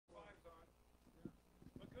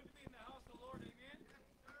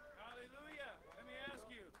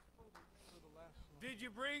Did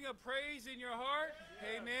you bring a praise in your heart?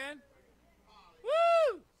 Amen.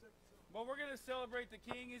 Woo! Well, we're going to celebrate the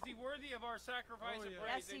King. Is he worthy of our sacrifice of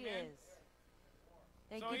praise? Yes, he Amen. is.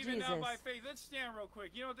 Thank So you, even Jesus. now by faith, let's stand real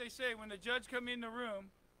quick. You know what they say, when the judge come in the room,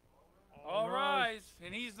 all rise,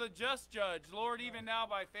 and he's the just judge. Lord, even now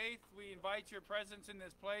by faith, we invite your presence in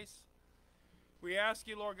this place. We ask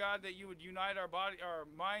you, Lord God, that you would unite our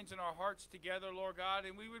minds and our hearts together, Lord God,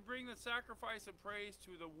 and we would bring the sacrifice of praise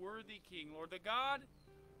to the worthy King, Lord, the God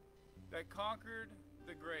that conquered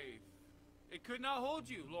the grave. It could not hold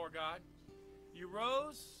you, Lord God. You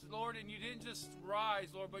rose, Lord, and you didn't just rise,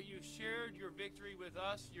 Lord, but you shared your victory with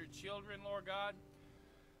us, your children, Lord God.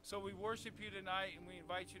 So we worship you tonight, and we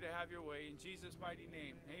invite you to have your way. In Jesus' mighty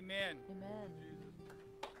name, amen. Amen.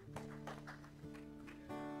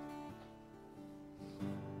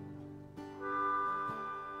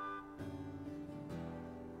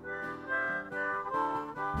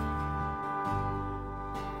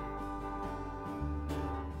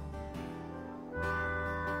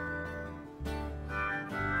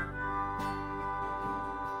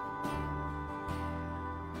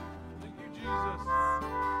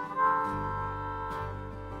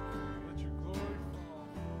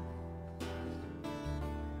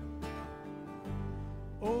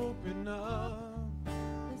 Open up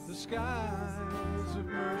the skies of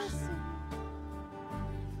mercy,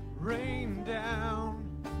 rain down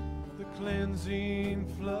the cleansing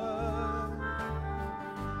flood,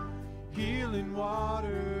 healing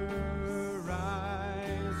water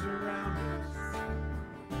rise around us.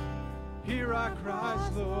 Hear our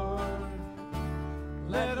cries, Lord,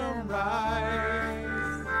 let them rise.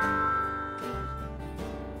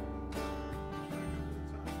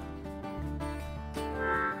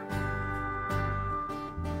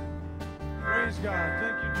 Praise God.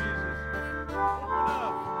 Thank you, Jesus.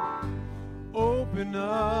 Open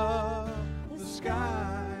up the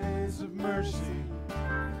skies of mercy.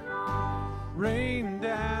 Rain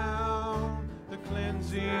down the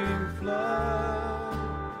cleansing flood.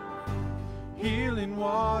 Healing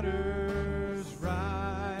waters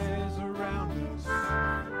rise around us.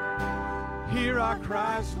 Hear our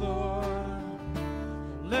cries, Lord.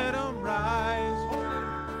 Let them rise.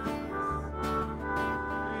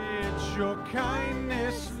 Your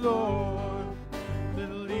kindness, Lord,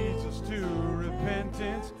 that leads us to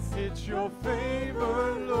repentance. It's your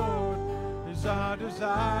favor, Lord, is our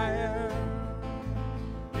desire.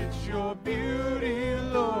 It's your beauty,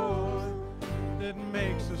 Lord, that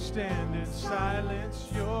makes us stand in silence.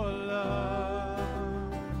 Your love,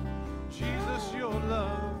 Jesus, your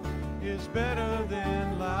love is better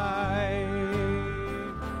than life.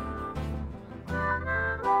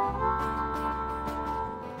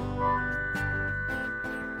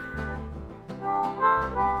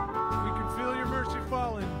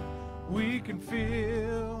 We can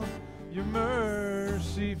feel your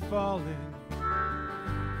mercy falling.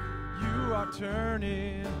 You are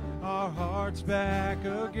turning our hearts back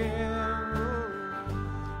again.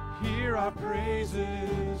 Hear our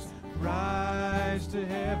praises rise to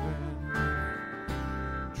heaven.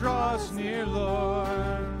 Draw us near,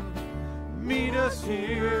 Lord. Meet us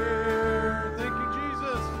here. Thank you,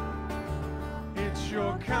 Jesus. It's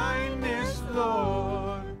your kindness,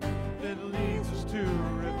 Lord, that leads us to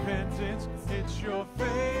repentance. It's your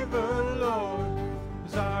favor, Lord,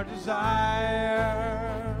 is our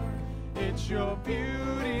desire. It's your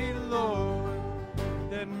beauty, Lord,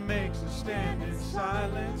 that makes us stand in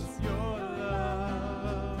silence. Your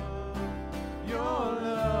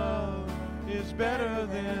love is better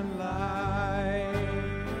than life.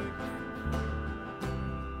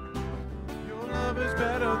 Your love is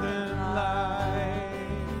better than life.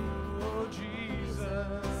 Oh,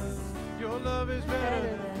 Jesus, your love is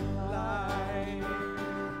better than life.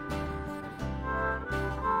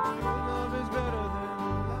 Your love is better than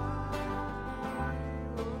life.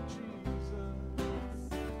 Oh, Jesus,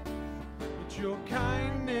 it's your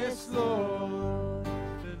kindness, Lord,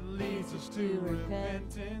 that leads us to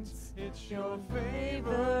repentance. It's your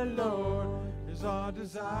favor, Lord, is our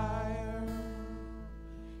desire.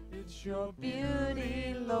 It's your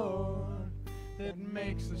beauty, Lord, that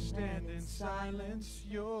makes us stand in silence.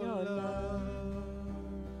 Your love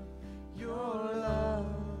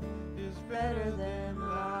is better than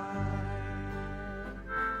life.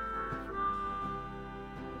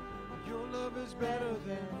 Your love is better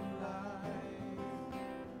than life.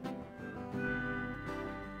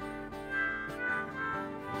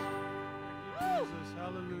 Jesus,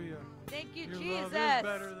 hallelujah. Thank you, Your Jesus. love is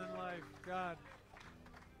better than life, God.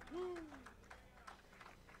 Woo.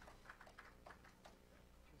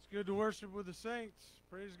 It's good to worship with the saints.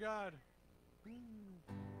 Praise God.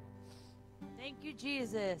 Thank you,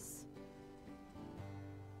 Jesus.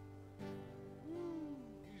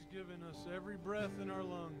 He's given us every breath in our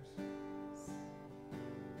lungs.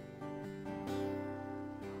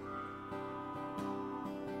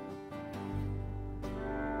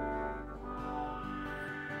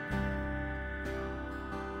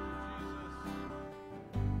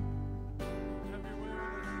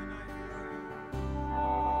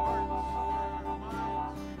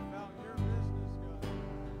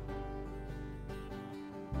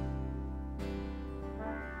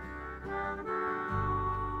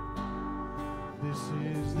 This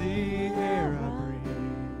is the air I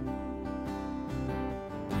breathe.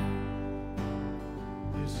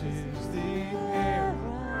 This is the air I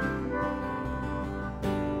breathe.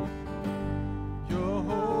 Your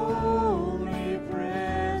holy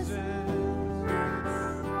presence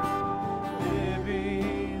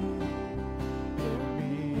living in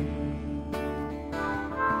me.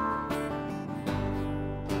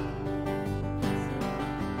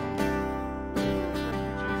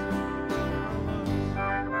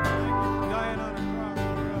 Dying on a cross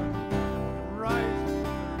for us, rising the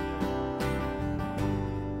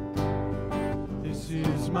third day. This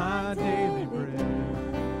is my daily bread.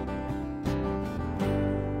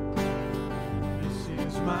 This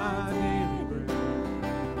is my daily bread.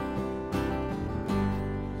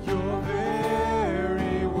 Your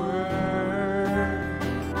very word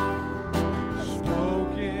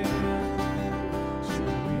spoken to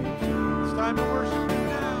me. It's time to worship Him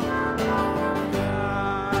now.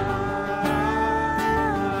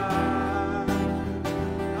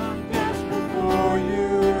 I'm desperate for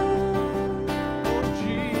you, oh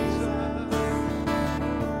Jesus.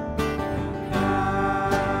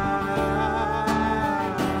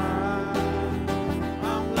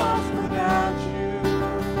 I'm lost without you,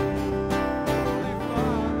 Holy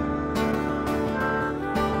Father.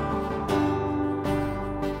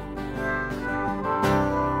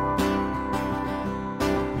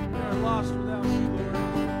 We're lost without you, Lord.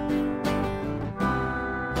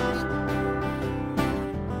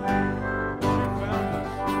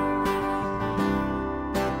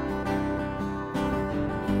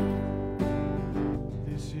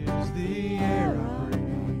 This is the air I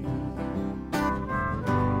breathe.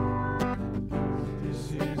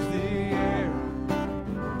 This is the air.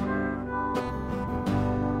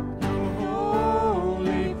 Your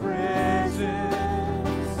holy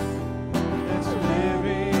presence that's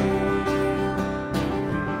living in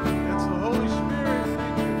me. That's the Holy Spirit.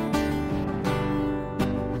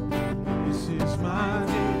 This is my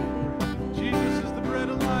daily bread. Jesus is the bread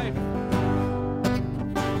of life.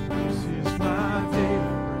 This is my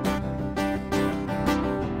daily bread.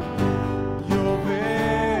 Your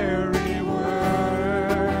very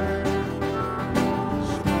word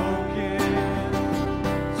spoken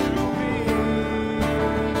to me.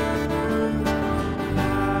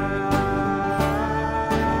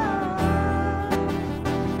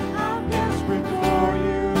 I'm desperate for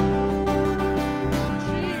you,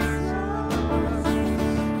 Jesus.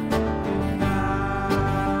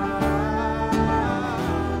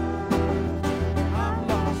 I'm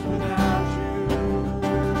lost without you.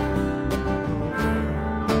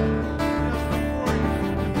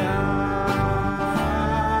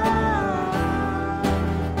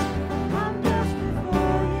 I'm desperate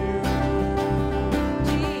for you.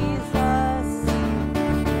 Jesus.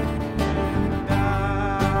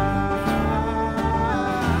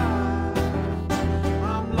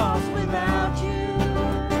 I'm lost without you,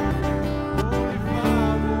 Holy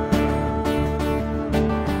Father.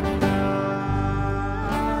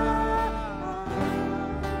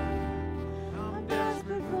 I'm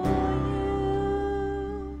desperate for you,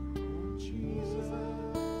 Jesus.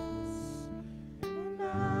 And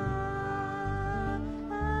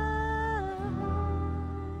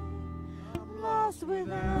I'm lost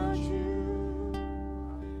without you.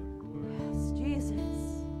 Yes,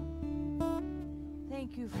 Jesus.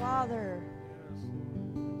 Thank you, Father. Yes.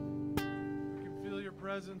 I can feel your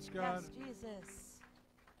presence, God. Yes, Jesus.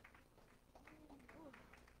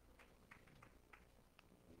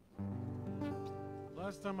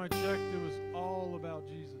 Last time I checked, it was all about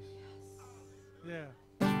Jesus. Yeah.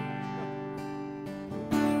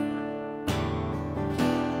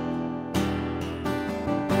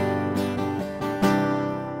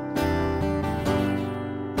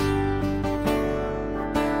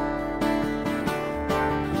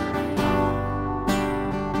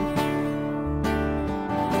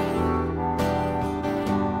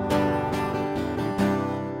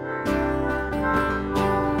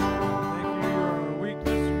 Thank you, your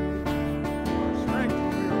weakness, your strength,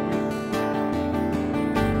 for your weakness.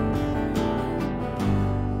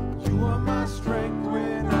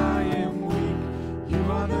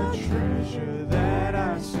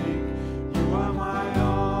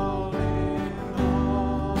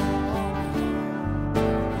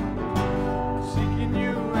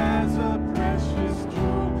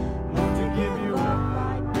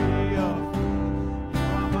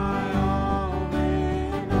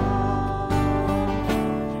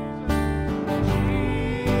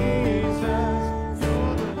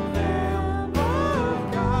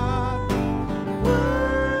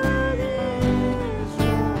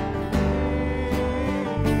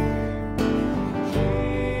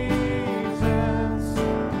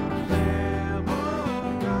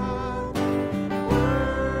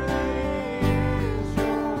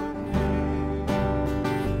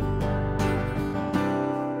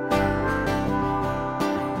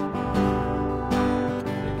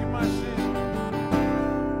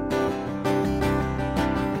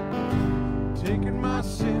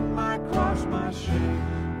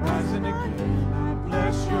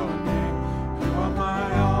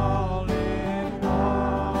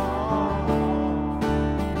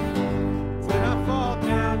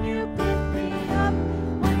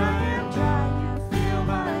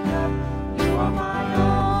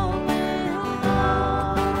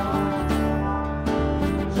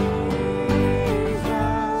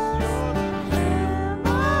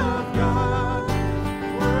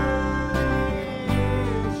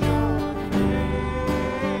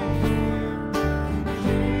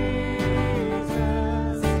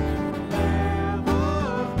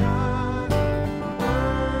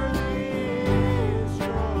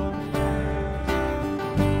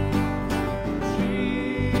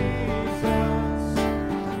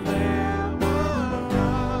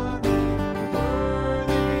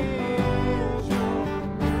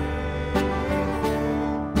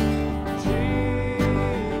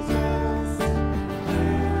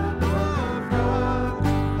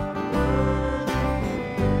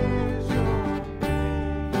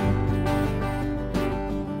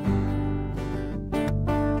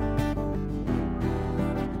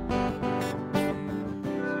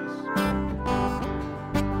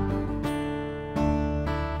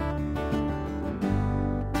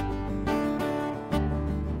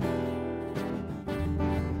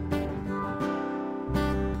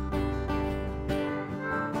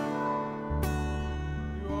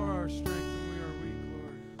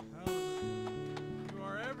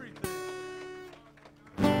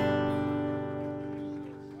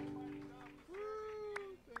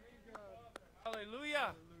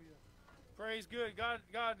 Praise good.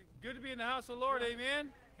 God, good to be in the house of the Lord. Amen.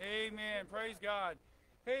 Amen. Praise God.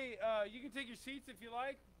 Hey, you can take your seats if you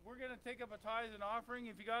like. We're going to take up a tithe and offering.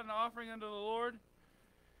 If you got an offering unto the Lord,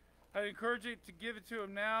 I'd encourage you to give it to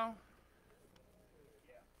him now.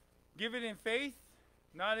 Give it in faith,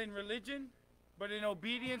 not in religion, but in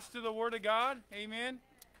obedience to the Word of God. Amen.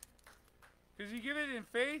 Because you give it in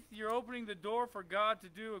faith, you're opening the door for God to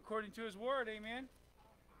do according to His Word. Amen.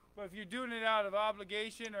 But if you're doing it out of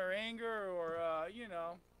obligation or anger or,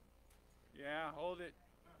 yeah, hold it.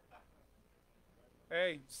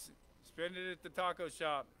 Hey, spend it at the taco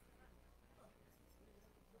shop.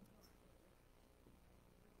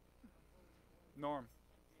 Norm.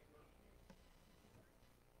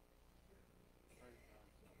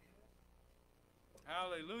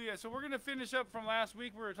 Hallelujah. So we're going to finish up from last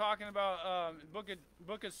week. We were talking about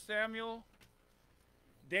book of Samuel.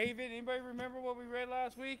 David. Anybody remember what we read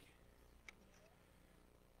last week?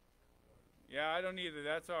 Yeah, I don't either.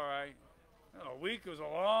 That's all right. A week was a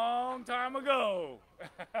long time ago.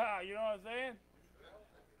 You know what I'm saying?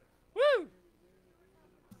 Woo!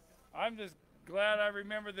 I'm just glad I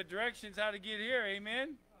remember the directions how to get here.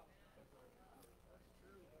 Amen?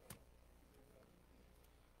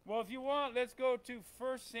 Well, if you want, let's go to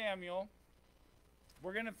 1 Samuel.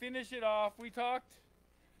 We're going to finish it off. We talked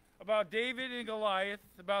about David and Goliath,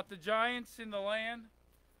 about the giants in the land.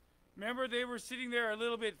 Remember, they were sitting there a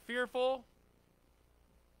little bit fearful.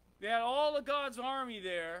 They had all of God's army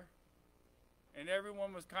there, and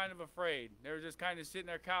everyone was kind of afraid. They were just kind of sitting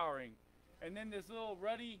there cowering. And then this little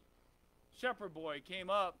ruddy shepherd boy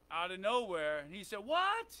came up out of nowhere, and he said,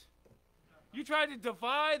 "What? You tried to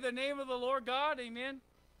defy the name of the Lord God?" Amen.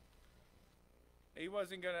 He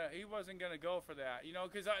wasn't gonna go for that,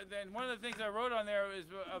 because then one of the things I wrote on there is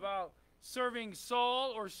about serving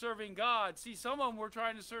Saul or serving God. See, some of them were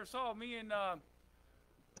trying to serve Saul. Me and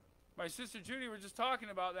my sister Judy were just talking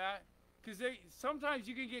about that, because sometimes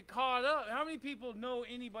you can get caught up. How many people know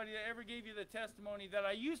anybody that ever gave you the testimony that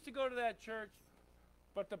I used to go to that church,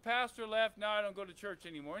 but the pastor left, now I don't go to church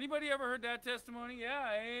anymore? Anybody ever heard that testimony?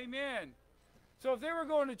 Yeah, amen. So if they were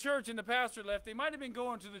going to church and the pastor left, they might have been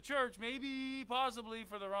going to the church, maybe, possibly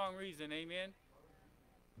for the wrong reason, amen?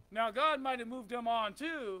 Now, God might have moved them on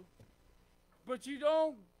too, but you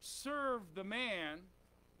don't serve the man,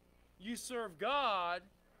 you serve God.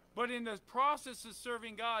 But in the process of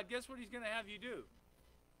serving God, guess what he's going to have you do?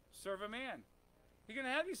 Serve a man. He's going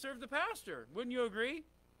to have you serve the pastor. Wouldn't you agree?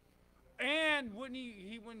 And wouldn't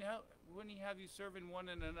he have you serving one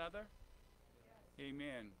and another?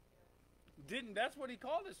 Amen. That's what he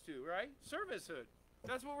called us to, right? Servicehood.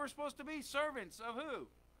 That's what we're supposed to be, servants of who?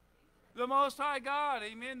 The Most High God.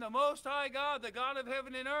 Amen. The Most High God, the God of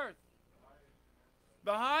heaven and earth.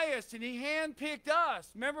 The highest, and he handpicked us.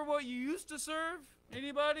 Remember what you used to serve?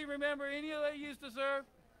 Anybody remember any of that you used to serve?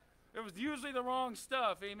 It was usually the wrong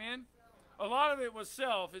stuff, amen? A lot of it was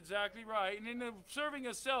self, exactly right. And in the serving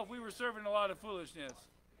of self, we were serving a lot of foolishness.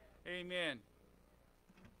 Amen.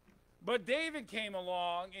 But David came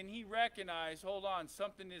along, and he recognized, hold on,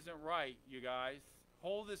 something isn't right, you guys.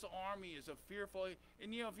 This army is a fearful, and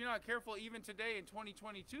if you're not careful, even today in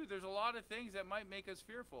 2022, there's a lot of things that might make us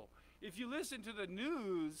fearful. If you listen to the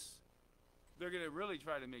news, they're going to really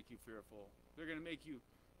try to make you fearful. They're going to make you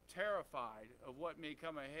terrified of what may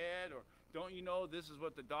come ahead, or don't you know this is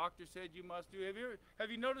what the doctor said you must do? Have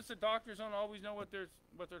you noticed that doctors don't always know what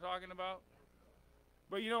they're talking about?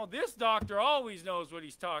 But this doctor always knows what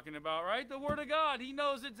he's talking about, right? The Word of God, he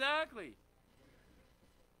knows exactly.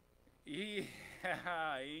 Amen.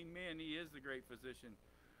 He is the great physician.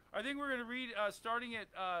 I think we're going to read starting at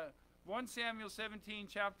 1 Samuel 17,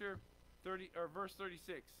 chapter 30 or verse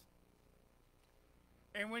 36.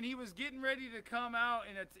 And when he was getting ready to come out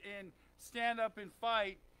and stand up and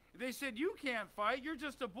fight, they said, "You can't fight. You're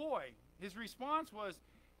just a boy." His response was,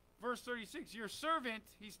 verse 36, "Your servant,"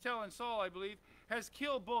 he's telling Saul, I believe, "has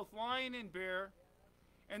killed both lion and bear,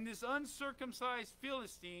 and this uncircumcised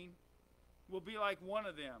Philistine will be like one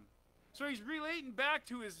of them." So he's relating back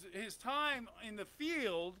to his time in the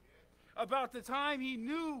field, about the time he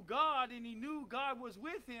knew God, and he knew God was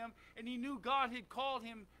with him, and he knew God had called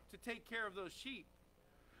him to take care of those sheep.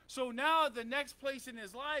 So now the next place in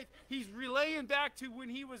his life, he's relaying back to when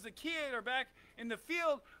he was a kid or back in the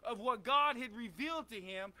field of what God had revealed to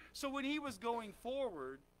him. So when he was going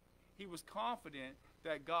forward, he was confident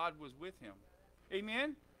that God was with him.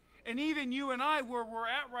 Amen? And even you and I, where we're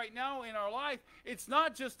at right now in our life, it's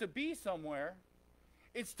not just to be somewhere.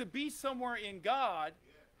 It's to be somewhere in God,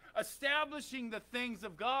 establishing the things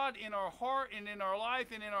of God in our heart and in our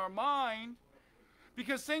life and in our mind.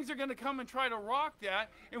 Because things are going to come and try to rock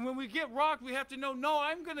that. And when we get rocked, we have to know, no,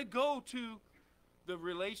 I'm going to go to the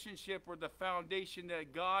relationship or the foundation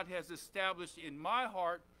that God has established in my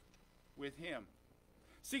heart with him.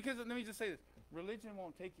 See, because let me just say this. Religion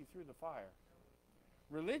won't take you through the fire.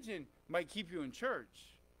 Religion might keep you in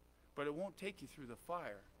church, but it won't take you through the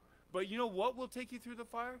fire. But you know what will take you through the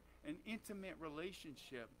fire? An intimate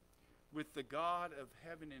relationship with the God of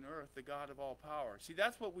heaven and earth, the God of all power. See,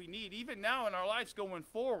 that's what we need, even now in our lives going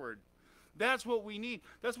forward. That's what we need.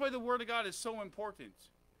 That's why the Word of God is so important.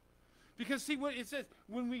 Because see what it says,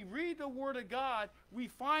 when we read the Word of God, we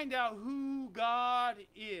find out who God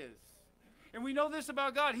is. And we know this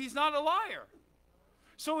about God, he's not a liar.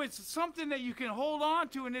 So it's something that you can hold on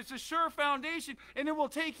to, and it's a sure foundation, and it will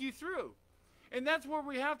take you through. And that's where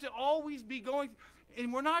we have to always be going.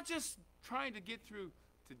 And we're not just trying to get through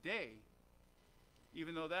today,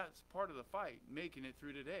 even though that's part of the fight, making it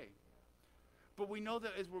through today. But we know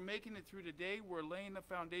that as we're making it through today, we're laying the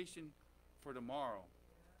foundation for tomorrow.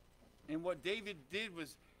 And what David did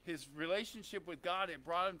was his relationship with God, it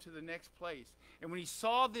brought him to the next place. And when he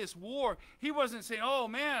saw this war, he wasn't saying, oh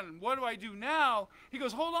man, what do I do now? He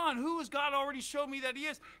goes, hold on, who has God already showed me that he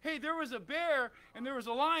is? Hey, there was a bear and there was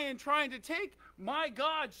a lion trying to take my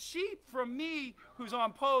God's sheep from me who's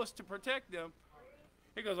on post to protect them.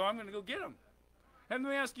 He goes, oh, I'm going to go get them. And let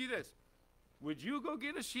me ask you this. Would you go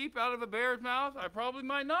get a sheep out of a bear's mouth? I probably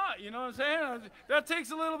might not. You know what I'm saying? That takes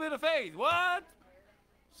a little bit of faith. What?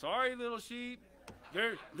 Sorry, little sheep.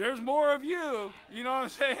 There's more of you. You know what I'm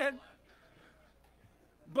saying?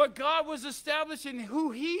 But God was establishing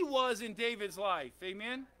who he was in David's life.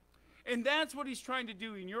 Amen? And that's what he's trying to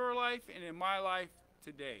do in your life and in my life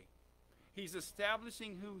today. He's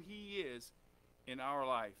establishing who he is in our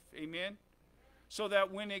life. Amen? So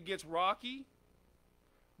that when it gets rocky,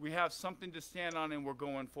 we have something to stand on and we're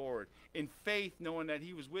going forward. In faith, knowing that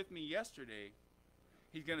he was with me yesterday,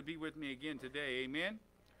 he's going to be with me again today. Amen?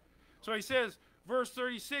 So he says, verse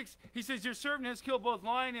 36, he says, your servant has killed both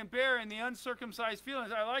lion and bear and the uncircumcised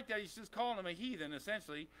Philistines. I like that. He's just calling him a heathen,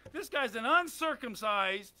 essentially. This guy's an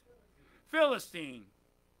uncircumcised Philistine.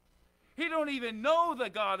 He don't even know the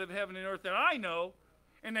God of heaven and earth that I know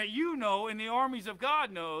and that you know and the armies of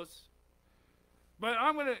God knows. But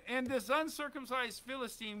and this uncircumcised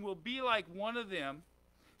Philistine will be like one of them,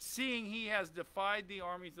 seeing he has defied the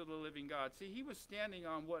armies of the living God. See, he was standing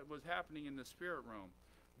on what was happening in the spirit realm.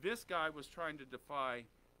 This guy was trying to defy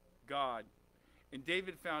God, and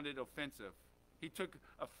David found it offensive. He took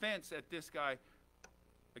offense at this guy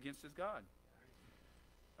against his God.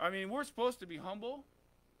 I mean, we're supposed to be humble,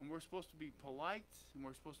 and we're supposed to be polite, and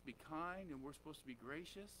we're supposed to be kind, and we're supposed to be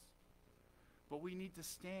gracious. But we need to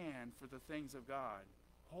stand for the things of God.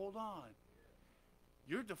 Hold on.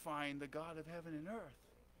 You're defying the God of heaven and earth.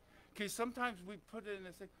 Okay, sometimes we put it in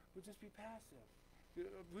this thing, we'll just be passive.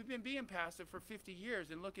 We've been being passive for 50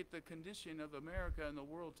 years, and look at the condition of America and the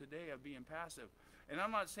world today of being passive. And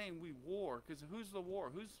I'm not saying we war, because who's the war?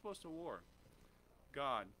 Who's supposed to war?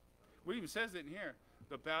 God. It even says it in here.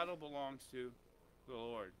 The battle belongs to the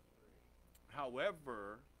Lord.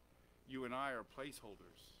 However, you and I are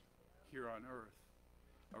placeholders here on earth,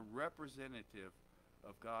 a representative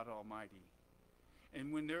of God Almighty.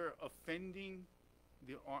 And when they're offending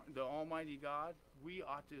the Almighty God, we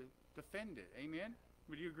ought to defend it. Amen?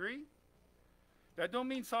 Would you agree? That don't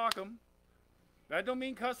mean sock them. That don't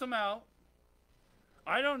mean cuss them out.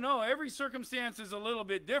 I don't know. Every circumstance is a little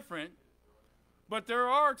bit different. But there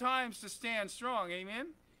are times to stand strong. Amen?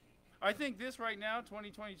 I think this right now,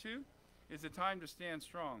 2022, is the time to stand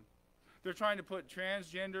strong. They're trying to put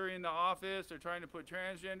transgender in the office. They're trying to put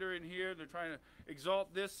transgender in here. They're trying to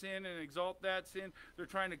exalt this sin and exalt that sin. They're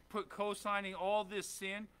trying to put co-signing all this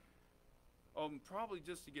sin. Probably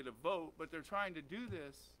just to get a vote, but they're trying to do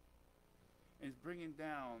this and bringing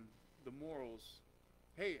down the morals.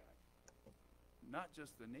 Hey, not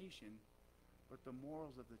just the nation, but the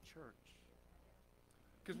morals of the church.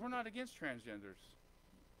 Because we're not against transgenders.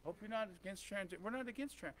 Hope you're not against transgender. We're not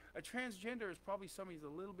against a transgender is probably somebody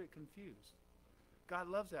who's a little bit confused. God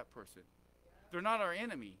loves that person. They're not our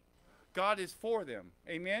enemy. God is for them.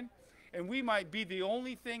 Amen? And we might be the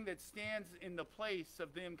only thing that stands in the place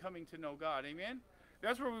of them coming to know God. Amen?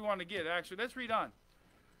 That's where we want to get, actually. Let's read on.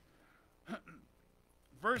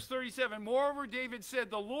 Verse 37, moreover, David said,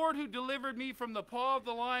 the Lord who delivered me from the paw of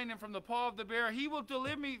the lion and from the paw of the bear, he will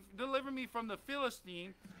deliver me from the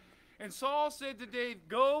Philistine. And Saul said to David,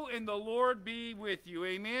 go and the Lord be with you.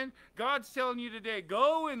 Amen? God's telling you today,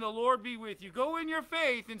 go and the Lord be with you. Go in your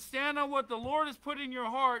faith and stand on what the Lord has put in your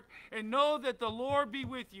heart and know that the Lord be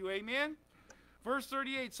with you. Amen? Verse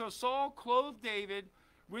 38, so Saul clothed David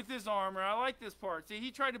with his armor. I like this part. See, he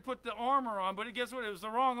tried to put the armor on, but guess what? It was the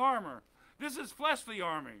wrong armor. This is fleshly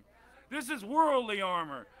armor. This is worldly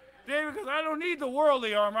armor. David goes, I don't need the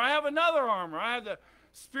worldly armor. I have another armor. I have the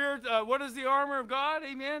spirit. What is the armor of God?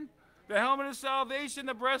 Amen. The helmet of salvation,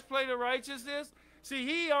 the breastplate of righteousness.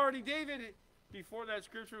 See, David, before that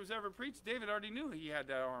scripture was ever preached, David already knew he had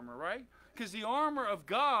that armor, right? Because the armor of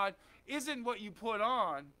God isn't what you put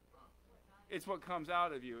on. It's what comes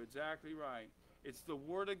out of you. Exactly right. It's the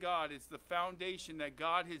Word of God. It's the foundation that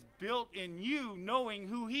God has built in you, knowing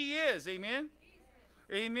who He is. Amen?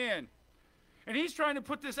 Amen. And He's trying to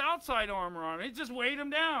put this outside armor on. It just weighed Him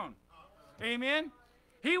down. Amen?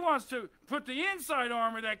 He wants to put the inside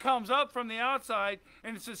armor that comes up from the outside,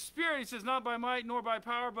 and it's the Spirit. He says, not by might nor by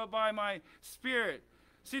power, but by my Spirit.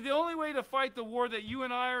 See, the only way to fight the war that you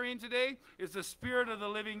and I are in today is the Spirit of the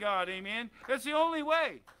living God. Amen? That's the only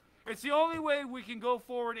way. It's the only way we can go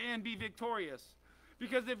forward and be victorious.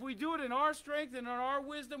 Because if we do it in our strength and in our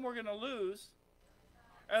wisdom, we're going to lose.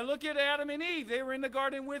 And look at Adam and Eve. They were in the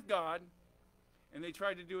garden with God, and they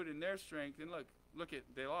tried to do it in their strength, and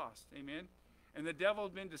they lost. Amen? And the devil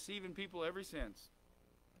has been deceiving people ever since.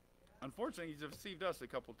 Unfortunately, he's deceived us a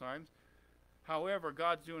couple times. However,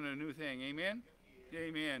 God's doing a new thing. Amen?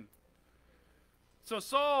 Amen. So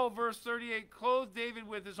Saul, verse 38, clothed David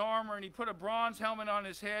with his armor, and he put a bronze helmet on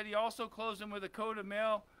his head. He also clothed him with a coat of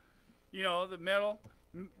mail, the metal.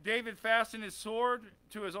 David fastened his sword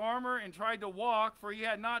to his armor and tried to walk, for he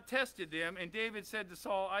had not tested them. And David said to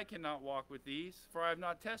Saul, I cannot walk with these, for I have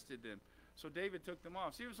not tested them. So David took them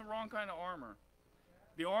off. See, it was the wrong kind of armor.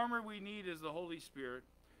 The armor we need is the Holy Spirit.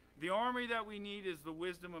 The armor that we need is the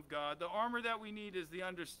wisdom of God. The armor that we need is the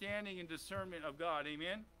understanding and discernment of God.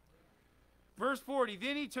 Amen? Verse 40,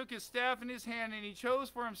 then he took his staff in his hand, and he chose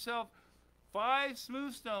for himself 5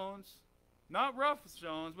 smooth stones, not rough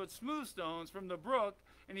stones, but smooth stones from the brook,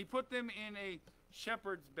 and he put them in a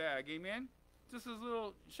shepherd's bag. Amen? Just his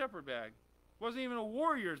little shepherd bag. Wasn't even a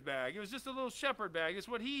warrior's bag. It was just a little shepherd bag. It's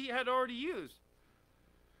what he had already used.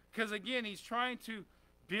 Because again, he's trying to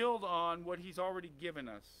build on what he's already given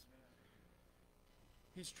us.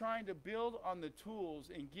 He's trying to build on the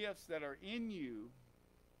tools and gifts that are in you,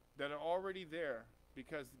 that are already there,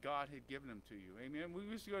 because God had given them to you. Amen? We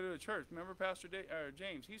used to go to the church. Remember Pastor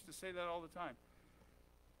James? He used to say that all the time.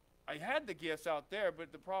 I had the gifts out there,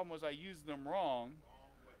 but the problem was I used them wrong.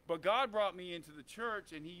 But God brought me into the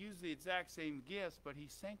church, and He used the exact same gifts, but He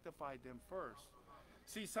sanctified them first.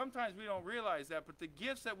 See, sometimes we don't realize that, but the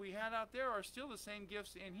gifts that we had out there are still the same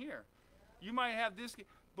gifts in here. You might have this,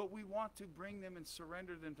 but we want to bring them and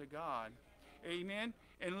surrender them to God. Amen?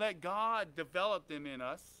 And let God develop them in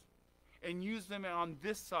us and use them on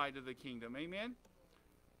this side of the kingdom. Amen?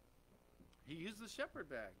 He used the shepherd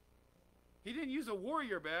bag. He didn't use a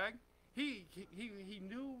warrior bag. He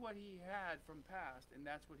knew what he had from past, and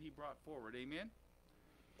that's what he brought forward. Amen?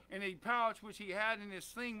 And a pouch which he had in his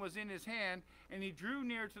sling was in his hand, and he drew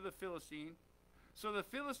near to the Philistine. So the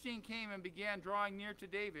Philistine came and began drawing near to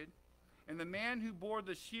David, and the man who bore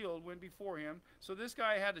the shield went before him. So this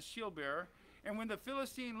guy had a shield bearer. And when the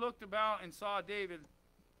Philistine looked about and saw David,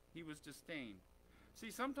 he was disdained.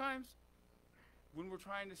 See, sometimes when we're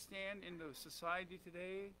trying to stand in the society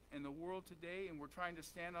today, in the world today, and we're trying to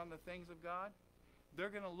stand on the things of God, they're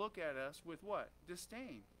going to look at us with what?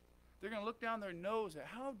 Disdain. They're going to look down their nose at,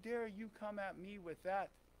 how dare you come at me with that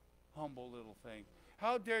humble little thing?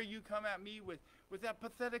 How dare you come at me with that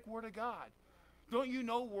pathetic word of God? Don't you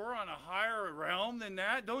know we're on a higher realm than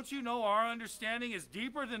that? Don't you know our understanding is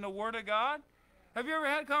deeper than the Word of God? Have you ever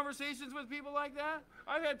had conversations with people like that?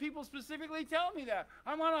 I've had people specifically tell me that.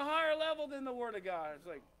 I'm on a higher level than the Word of God. It's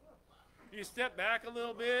like, you step back a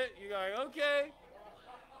little bit, you go, okay.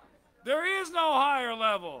 There is no higher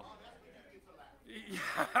level.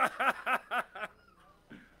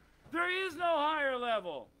 There is no higher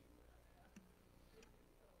level.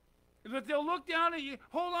 But they'll look down at you.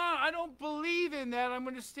 Hold on, I don't believe in that. I'm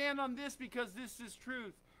going to stand on this because this is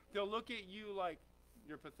truth. They'll look at you like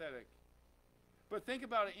you're pathetic. But think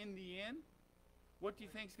about it. In the end, what do you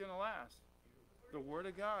think is going to last? The Word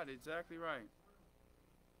of God. Exactly right.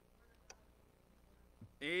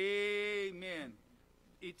 Amen.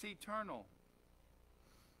 It's eternal.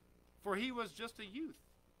 For he was just a youth,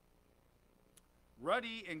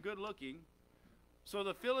 ruddy and good looking. So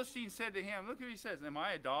the Philistine said to him, look what he says, am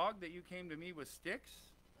I a dog that you came to me with sticks?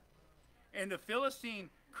 And the Philistine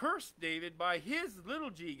cursed David by his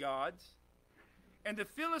little g gods. And the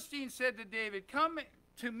Philistine said to David, come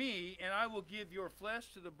to me, and I will give your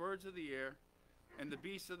flesh to the birds of the air and the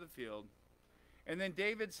beasts of the field. And then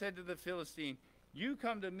David said to the Philistine, you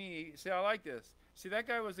come to me. See, I like this. See, that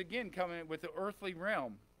guy was again coming with the earthly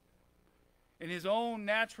realm. In his own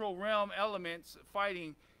natural realm elements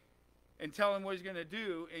fighting. and tell him what he's going to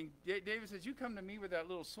do. And David says, you come to me with that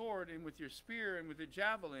little sword and with your spear and with the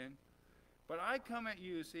javelin, but I come at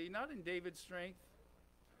you, see, not in David's strength,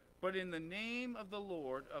 but in the name of the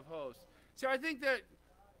Lord of hosts. See, I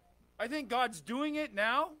think God's doing it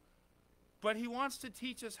now, but he wants to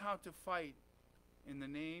teach us how to fight in the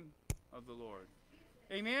name of the Lord.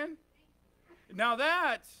 Amen? Now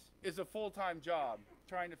that is a full-time job,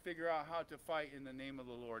 trying to figure out how to fight in the name of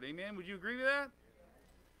the Lord. Amen? Would you agree with that?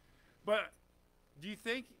 But do you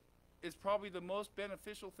think it's probably the most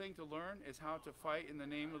beneficial thing to learn is how to fight in the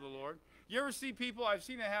name of the Lord? You ever see people, I've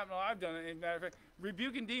seen it happen, I've done it, as a matter of fact,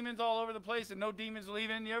 rebuking demons all over the place and no demons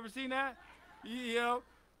leaving. You ever seen that? You know?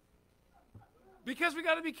 Because we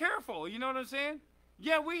got to be careful. You know what I'm saying?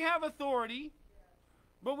 Yeah, we have authority,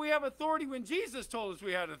 but we have authority when Jesus told us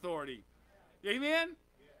we had authority. Amen?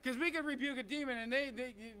 Because we could rebuke a demon, and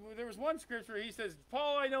there was one scripture, he says,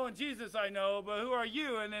 Paul I know and Jesus I know, but who are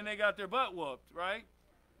you? And then they got their butt whooped, right?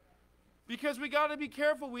 Because we got to be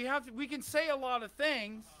careful. We can say a lot of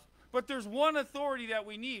things, but there's one authority that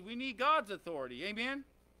we need. We need God's authority. Amen?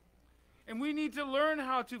 And we need to learn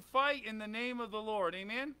how to fight in the name of the Lord.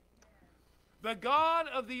 Amen? The God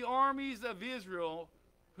of the armies of Israel,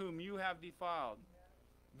 whom you have defiled.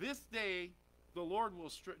 This day, the Lord will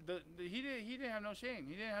he didn't have no shame.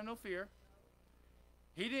 He didn't have no fear.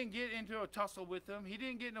 He didn't get into a tussle with them. He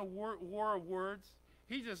didn't get in a war of words.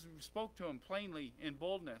 He just spoke to him plainly in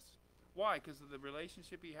boldness. Why? Because of the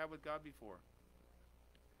relationship he had with God before.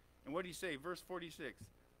 And what did he say? Verse 46.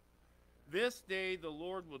 This day the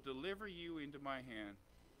Lord will deliver you into my hand.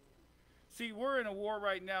 See, we're in a war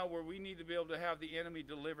right now where we need to be able to have the enemy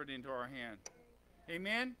delivered into our hand.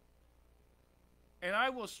 Amen? And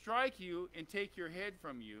I will strike you and take your head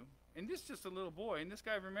from you. And this is just a little boy. And this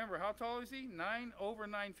guy, remember, how tall is he? Over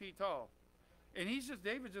 9 feet tall. And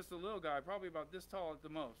David's just a little guy, probably about this tall at the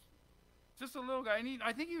most. Just a little guy. And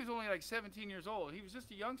I think he was only like 17 years old. He was just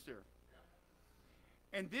a youngster.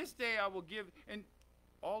 And this day I will give, and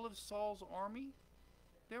all of Saul's army,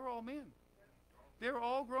 they were all men. They were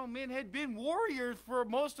all grown men, had been warriors for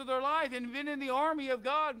most of their life and been in the army of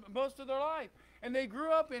God most of their life. And they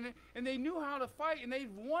grew up in it, and they knew how to fight, and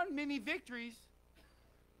they've won many victories.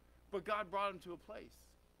 But God brought them to a place.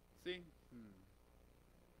 See?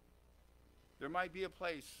 There might be a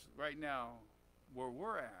place right now where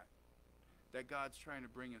we're at that God's trying to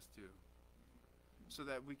bring us to, so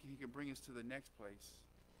that he can bring us to the next place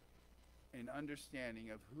in understanding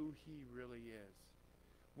of who he really is.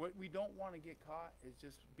 What we don't want to get caught is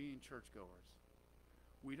just being churchgoers.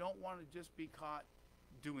 We don't want to just be caught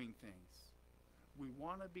doing things. We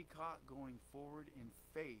want to be caught going forward in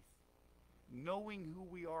faith, knowing who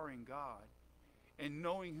we are in God, and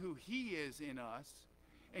knowing who he is in us,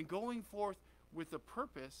 and going forth with a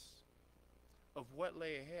purpose of what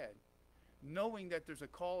lay ahead, knowing that there's a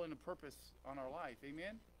call and a purpose on our life.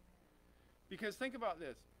 Amen? Because think about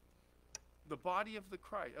this. The body of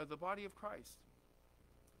Christ.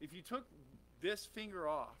 If you took this finger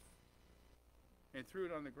off and threw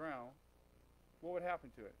it on the ground, what would happen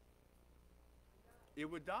to it? It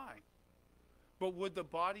would die. But would the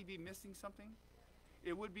body be missing something?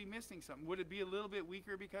 It would be missing something. Would it be a little bit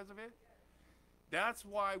weaker because of it? That's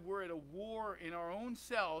why we're at a war in our own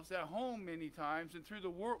selves at home many times and through the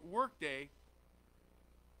work day,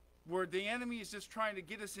 where the enemy is just trying to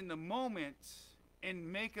get us in the moment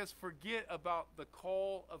and make us forget about the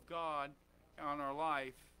call of God on our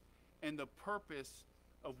life and the purpose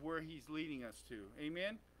of where he's leading us to.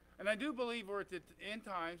 Amen? And I do believe we're at the end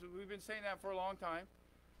times. We've been saying that for a long time.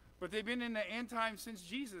 But they've been in the end times since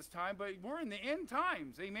Jesus' time. But we're in the end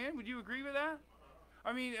times. Amen? Would you agree with that?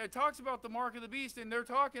 I mean, it talks about the mark of the beast, and they're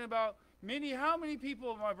talking about how many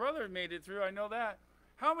people, my brother made it through, I know that.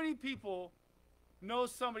 How many people know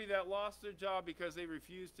somebody that lost their job because they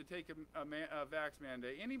refused to take a vax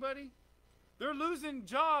mandate? Anybody? They're losing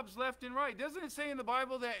jobs left and right. Doesn't it say in the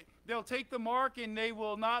Bible that they'll take the mark and they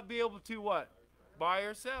will not be able to what? Buy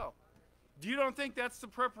or sell. Do you don't think that's the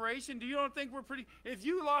preparation? Do you don't think we're pretty... If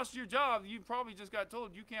you lost your job, you probably just got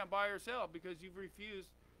told you can't buy or sell because you've refused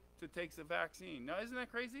to take the vaccine. Now, isn't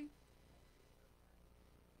that crazy?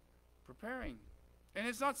 Preparing. And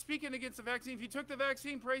it's not speaking against the vaccine. If you took the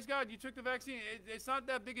vaccine, praise God, you took the vaccine. It's not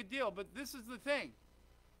that big a deal. But this is the thing.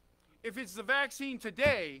 If it's the vaccine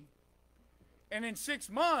today, and in 6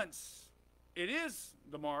 months, it is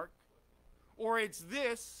the mark, or it's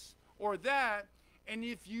this or that, and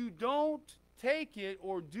if you don't take it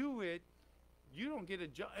or do it, you don't get a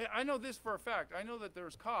job. I know this for a fact. I know that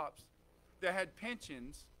there's cops that had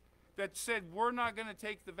pensions that said, we're not going to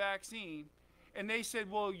take the vaccine. And they said,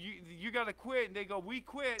 well, you got to quit. And they go, we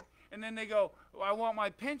quit. And then they go, well, I want my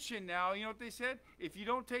pension now. You know what they said? If you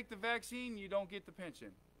don't take the vaccine, you don't get the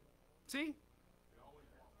pension. See?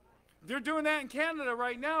 They're doing that in Canada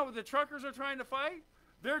right now. The truckers are trying to fight.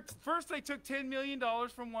 First, they took $10 million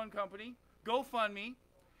from one company, GoFundMe.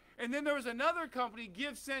 And then there was another company,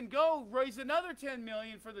 Give, Send, Go, raised another $10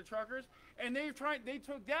 million for the truckers. And they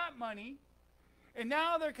took that money. And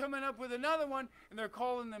now they're coming up with another one, and they're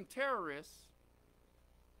calling them terrorists.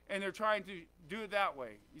 And they're trying to do it that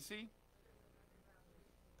way. You see?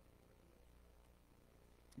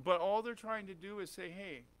 But all they're trying to do is say,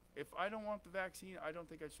 hey, if I don't want the vaccine, I don't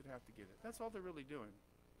think I should have to get it. That's all they're really doing.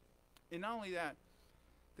 And not only that,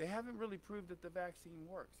 they haven't really proved that the vaccine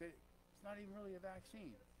works. It's not even really a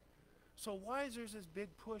vaccine. So why is there this big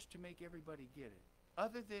push to make everybody get it?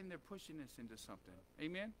 Other than they're pushing us into something.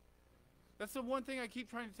 Amen? That's the one thing I keep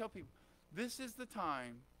trying to tell people. This is the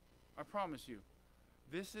time, I promise you,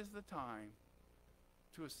 this is the time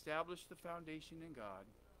to establish the foundation in God,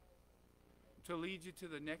 to lead you to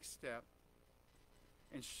the next step,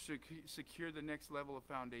 and secure the next level of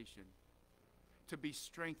foundation, to be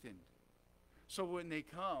strengthened. So when they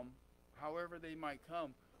come, however they might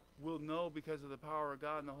come, we'll know because of the power of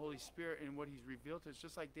God and the Holy Spirit and what he's revealed to us,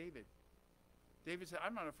 just like David. David said,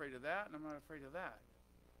 I'm not afraid of that, and I'm not afraid of that.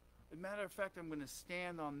 As a matter of fact, I'm going to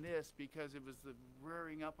stand on this because it was the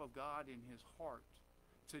rearing up of God in his heart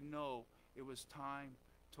to know it was time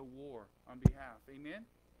to war on behalf. Amen?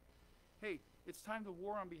 Hey, it's time to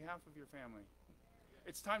war on behalf of your family.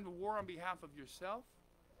 It's time to war on behalf of yourself.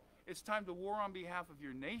 It's time to war on behalf of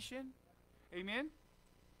your nation. Amen?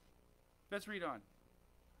 Let's read on.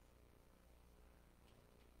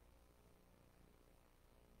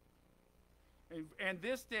 And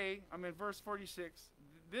this day, I'm in verse 46,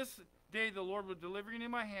 this day the Lord will deliver you in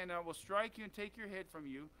my hand, and I will strike you and take your head from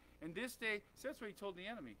you. And this day, so that's what he told the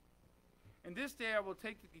enemy. And this day I will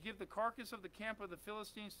give the carcass of the camp of the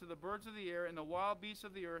Philistines to the birds of the air and the wild beasts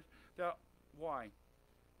of the earth. Why?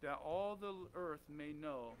 That all the earth may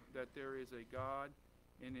know that there is a God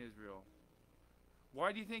in Israel.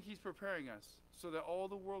 Why do you think he's preparing us? So that all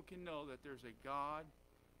the world can know that there's a God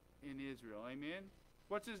in Israel. Amen?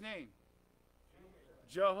 What's his name?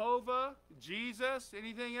 Jehovah, Jesus,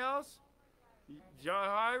 anything else?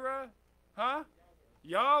 Jahirah, huh?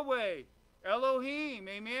 Yahweh, Elohim,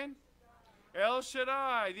 amen? El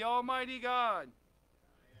Shaddai, the Almighty God.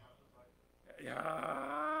 Yeah,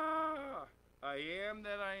 I am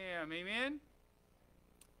that I am, amen?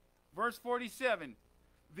 Verse 47,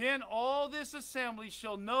 then all this assembly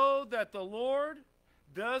shall know that the Lord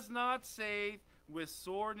does not save with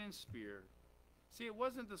sword and spear. See, it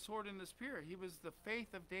wasn't the sword and the spear. He was the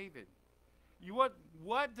faith of David.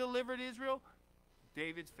 What delivered Israel?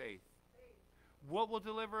 David's faith. What will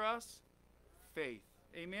deliver us? Faith.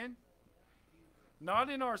 Amen? Not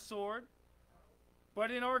in our sword,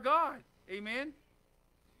 but in our God. Amen?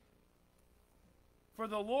 For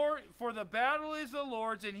the battle is the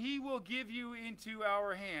Lord's, and he will give you into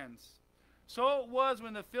our hands. So it was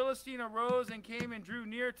when the Philistine arose and came and drew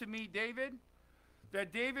near to meet David,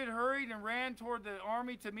 that David hurried and ran toward the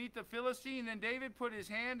army to meet the Philistine. Then David put his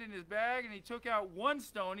hand in his bag, and he took out one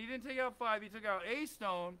stone. He didn't take out 5. He took out a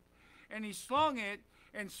stone, and he slung it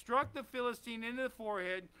and struck the Philistine into the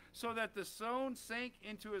forehead so that the stone sank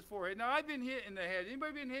into his forehead. Now, I've been hit in the head.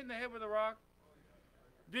 Anybody been hit in the head with a rock?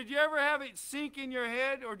 Did you ever have it sink in your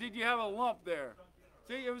head, or did you have a lump there?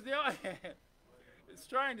 See, it was the other hand. It's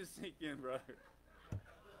trying to sink in, brother.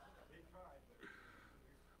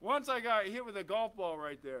 Once I got hit with a golf ball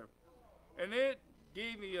right there, and it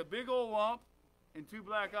gave me a big old lump and 2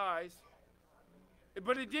 black eyes,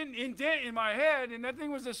 but it didn't indent in my head, and that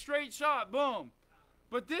thing was a straight shot, boom.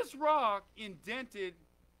 But this rock indented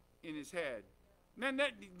in his head. Man, do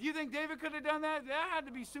you think David could have done that? That had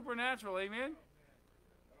to be supernatural, amen?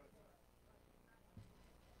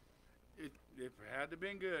 It had to have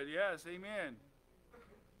been good, yes, amen.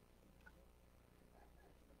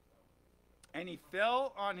 And he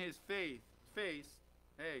fell on his face.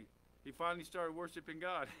 Hey, he finally started worshiping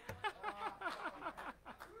God.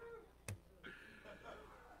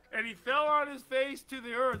 And he fell on his face to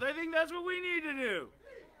the earth. I think that's what we need to do.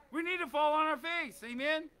 We need to fall on our face.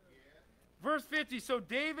 Amen? Verse 50, so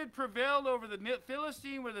David prevailed over the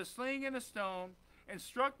Philistine with a sling and a stone, and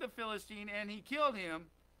struck the Philistine, and he killed him.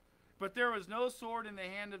 But there was no sword in the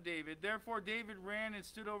hand of David. Therefore David ran and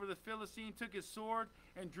stood over the Philistine, took his sword,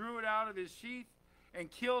 and drew it out of his sheath, and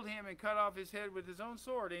killed him, and cut off his head with his own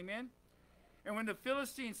sword. Amen? And when the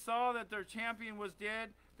Philistines saw that their champion was dead,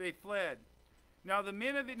 they fled. Now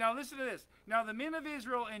listen to this. Now the men of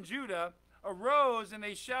Israel and Judah arose and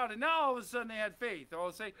they shouted. Now all of a sudden they had faith.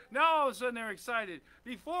 All say, now all of a sudden they're excited.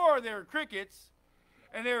 Before they were crickets,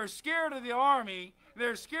 and they were scared of the army.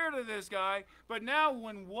 They're scared of this guy. But now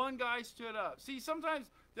when one guy stood up. See, sometimes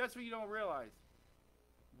that's what you don't realize.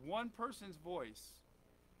 One person's voice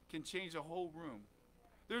can change a whole room.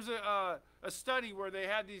 There's a study where they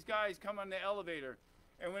had these guys come on the elevator.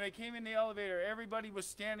 And when they came in the elevator, everybody was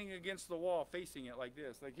standing against the wall, facing it like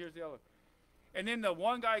this. Like, here's the elevator. And then the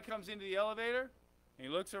one guy comes into the elevator, and he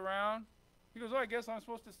looks around. He goes, oh, I guess I'm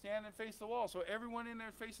supposed to stand and face the wall. So everyone in there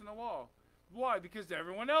is facing the wall. Why? Because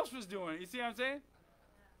everyone else was doing it. You see what I'm saying?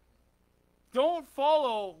 Don't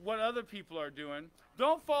follow what other people are doing.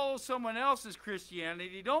 Don't follow someone else's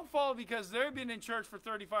Christianity. Don't follow because they've been in church for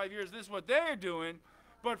 35 years. This is what they're doing.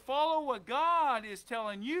 But follow what God is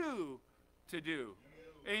telling you to do.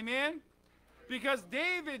 Amen? Because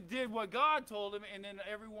David did what God told him, and then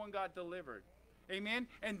everyone got delivered. Amen?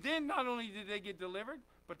 And then not only did they get delivered,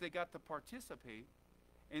 but they got to participate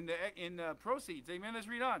in the proceeds. Amen? Let's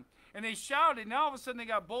read on. And they shouted. Now all of a sudden they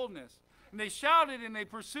got boldness. And they shouted and they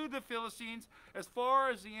pursued the Philistines as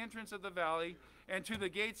far as the entrance of the valley and to the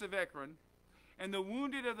gates of Ekron. And the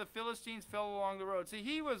wounded of the Philistines fell along the road. See,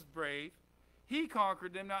 he was brave. He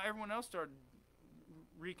conquered them. Now everyone else started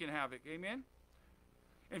wreaking havoc. Amen?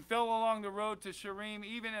 And fell along the road to Sharim,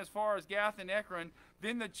 even as far as Gath and Ekron.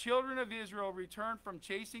 Then the children of Israel returned from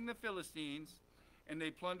chasing the Philistines, and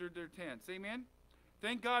they plundered their tents. Amen?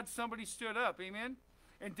 Thank God somebody stood up. Amen?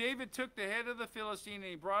 And David took the head of the Philistine, and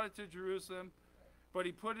he brought it to Jerusalem, but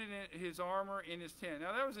he put it in his armor in his tent.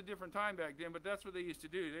 Now, that was a different time back then, but that's what they used to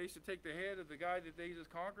do. They used to take the head of the guy that they just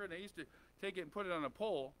conquered, and they used to take it and put it on a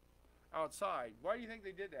pole outside. Why do you think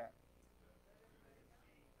they did that?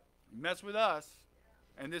 Mess with us,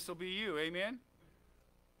 and this will be you. Amen?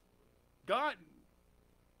 God's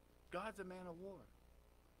a man of war.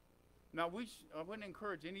 Now, I wouldn't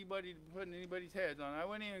encourage anybody to put anybody's heads on. I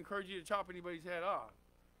wouldn't even encourage you to chop anybody's head off.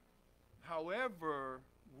 However,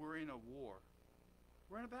 we're in a war.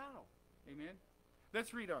 We're in a battle. Amen?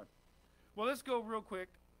 Let's read on. Well, let's go real quick.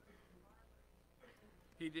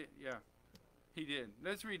 He did, yeah. He did.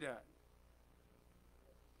 Let's read that.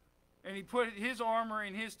 And he put his armor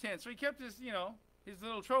in his tent. So he kept his, his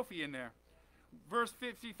little trophy in there. Verse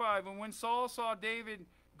 55, and when Saul saw David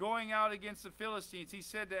going out against the Philistines, he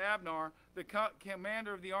said to Abner, the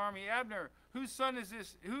commander of the army, Abner, whose son is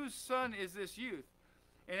this youth?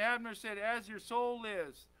 And Abner said, as your soul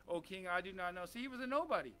lives, O king, I do not know. See, he was a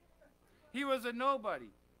nobody. He was a nobody.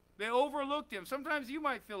 They overlooked him. Sometimes you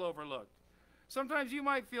might feel overlooked. Sometimes you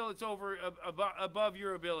might feel it's above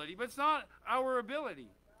your ability, but it's not our ability.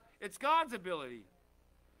 It's God's ability.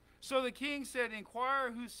 So the king said,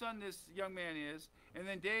 inquire whose son this young man is. And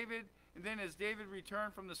then as David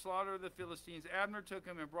returned from the slaughter of the Philistines, Abner took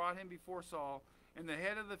him and brought him before Saul, and the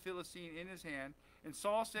head of the Philistine in his hand. And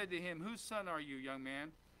Saul said to him, whose son are you, young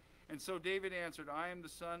man? And so David answered, I am the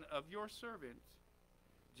son of your servant,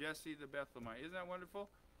 Jesse the Bethlehemite. Isn't that wonderful?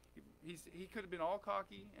 He could have been all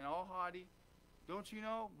cocky and all haughty. Don't you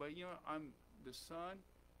know? But I'm the son.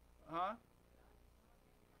 Huh?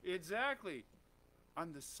 Exactly.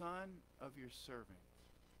 I'm the son of your servant.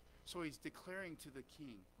 So he's declaring to the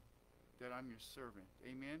king that I'm your servant.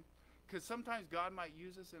 Amen? Because sometimes God might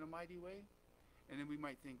use us in a mighty way, and then we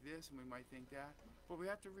might think this and we might think that. But we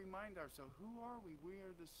have to remind ourselves, who are we? We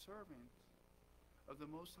are the servant of the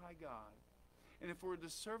Most High God. And if we're the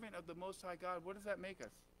servant of the Most High God, what does that make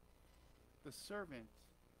us? The servant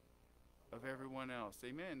of everyone else.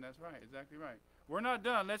 Amen. That's right. Exactly right. We're not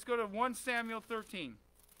done. Let's go to 1 Samuel 13.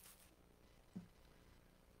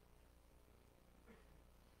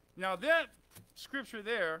 Now that scripture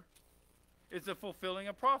there is the fulfilling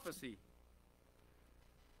of prophecy.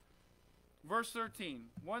 Verse 13.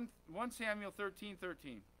 1 Samuel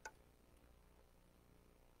 13:13.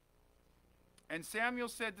 And Samuel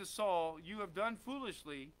said to Saul, you have done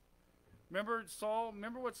foolishly. Remember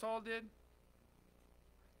what Saul did?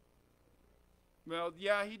 Well,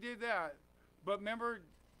 yeah, he did that. But remember,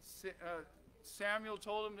 Samuel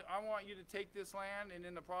told him, I want you to take this land, and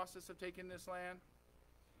in the process of taking this land,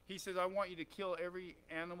 he says, I want you to kill every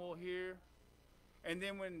animal here. And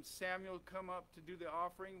then when Samuel come up to do the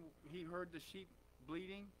offering, he heard the sheep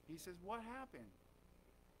bleating. He says, what happened?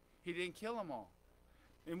 He didn't kill them all.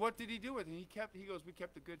 And what did he do with it? He goes, we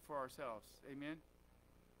kept the good for ourselves. Amen?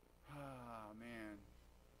 Ah, man.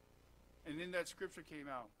 And then that scripture came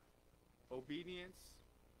out. Obedience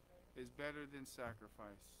is better than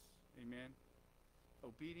sacrifice. Amen?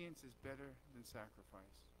 Obedience is better than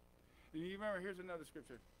sacrifice. And you remember, here's another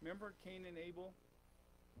scripture. Remember Cain and Abel?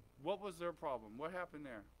 What was their problem? What happened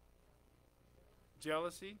there?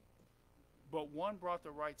 Jealousy. But one brought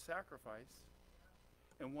the right sacrifice,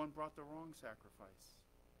 and one brought the wrong sacrifice.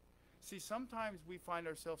 See, sometimes we find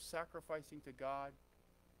ourselves sacrificing to God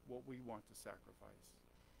what we want to sacrifice.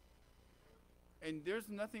 And there's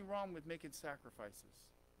nothing wrong with making sacrifices.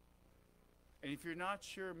 And if you're not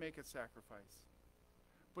sure, make a sacrifice.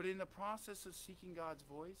 But in the process of seeking God's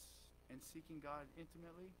voice and seeking God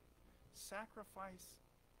intimately, sacrifice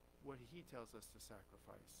what He tells us to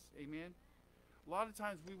sacrifice. Amen? A lot of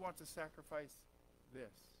times we want to sacrifice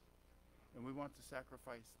this, and we want to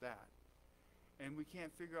sacrifice that. And we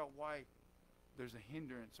can't figure out why there's a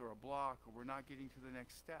hindrance or a block, or we're not getting to the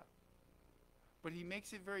next step. But He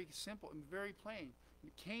makes it very simple and very plain.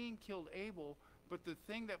 Cain killed Abel, but the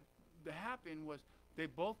thing that happened was they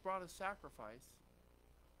both brought a sacrifice.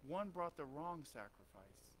 One brought the wrong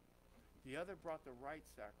sacrifice. The other brought the right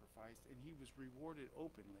sacrifice, and he was rewarded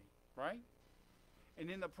openly, right? And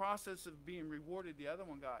in the process of being rewarded, the other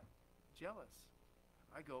one got jealous.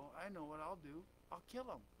 I know what I'll do. I'll kill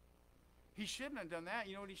him. He shouldn't have done that.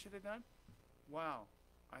 You know what he should have done? Wow,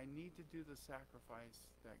 I need to do the sacrifice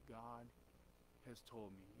that God has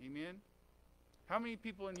told me. Amen? How many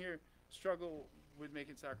people in here struggle with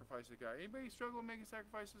making sacrifices to God? Anybody struggle with making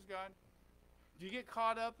sacrifices to God? Do you get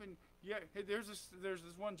caught up in, hey, there's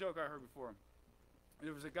this one joke I heard before.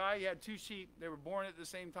 There was a guy, he had two sheep. They were born at the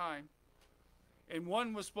same time. And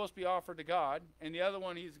one was supposed to be offered to God, and the other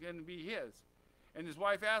one he's going to be his. And his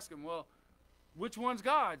wife asked him, well, which one's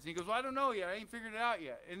God's? And he goes, well, I don't know yet. I ain't figured it out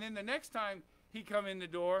yet. And then the next time he come in the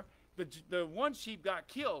door, the one sheep got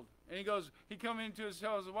killed. And he come into his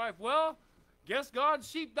house, his wife, well, guess God's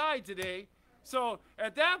sheep died today. So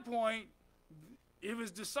at that point, it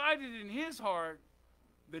was decided in his heart,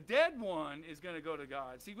 the dead one is going to go to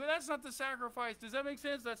God. See, well, that's not the sacrifice. Does that make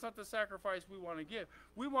sense? That's not the sacrifice we want to give.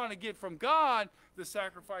 We want to get from God the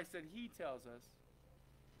sacrifice that He tells us.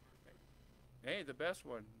 Hey, the best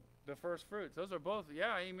one, the first fruits. Those are both,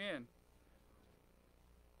 yeah, amen.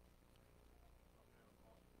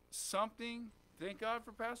 Thank God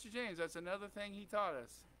for Pastor James. That's another thing he taught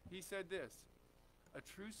us. He said this, a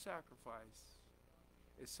true sacrifice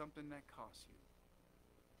is something that costs you.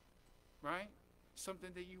 Right?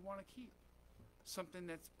 Something that you want to keep. Something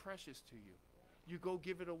that's precious to you. You go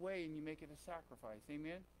give it away and you make it a sacrifice.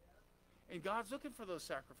 Amen? And God's looking for those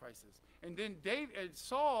sacrifices. And then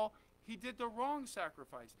Saul, he did the wrong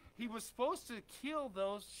sacrifice. He was supposed to kill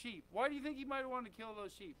those sheep. Why do you think he might have wanted to kill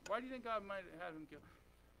those sheep? Why do you think God might have had him kill?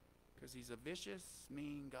 Because he's a vicious,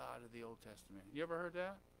 mean God of the Old Testament. You ever heard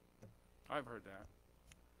that? I've heard that.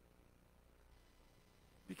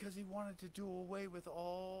 Because he wanted to do away with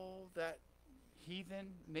all that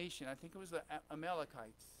heathen nation. I think it was the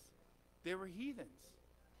Amalekites. They were heathens.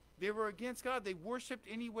 They were against God. They worshipped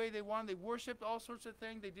any way they wanted. They worshipped all sorts of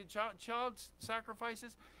things. They did child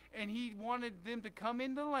sacrifices. And he wanted them to come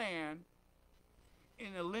into the land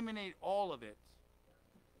and eliminate all of it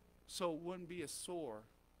so it wouldn't be a sore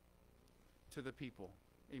to the people.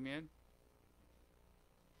 Amen?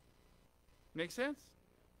 Make sense?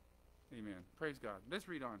 Amen. Praise God. Let's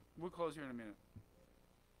read on. We'll close here in a minute.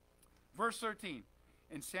 Verse 13.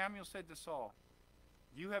 And Samuel said to Saul,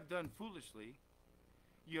 you have done foolishly.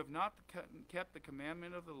 You have not kept the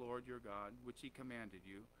commandment of the Lord your God, which he commanded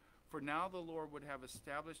you. For now the Lord would have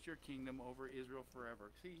established your kingdom over Israel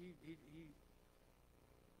forever. See, he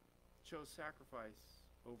chose sacrifice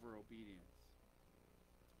over obedience.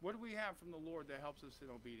 What do we have from the Lord that helps us in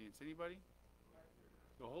obedience? Anybody?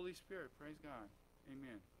 The Holy Spirit. Praise God.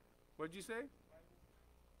 Amen. What did you say?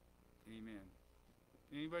 Amen.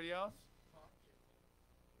 Anybody else?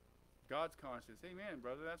 God's conscience. Amen,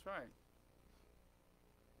 brother. That's right.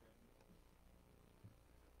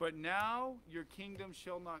 But now your kingdom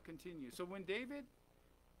shall not continue. So when David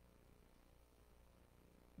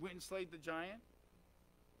went and slayed the giant,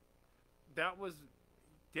 that was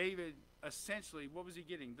David essentially, what was he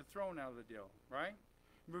getting? The throne out of the deal, right?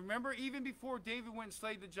 Remember, even before David went and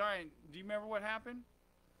slayed the giant, do you remember what happened?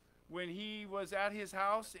 When he was at his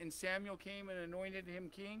house and Samuel came and anointed him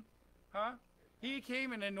king? Huh? He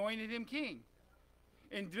came and anointed him king.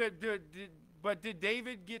 And but did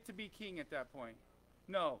David get to be king at that point?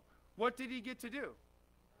 No. What did he get to do?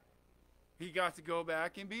 He got to go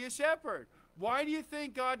back and be a shepherd. Why do you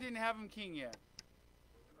think God didn't have him king yet?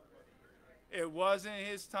 It wasn't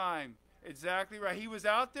his time. Exactly right. He was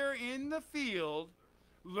out there in the field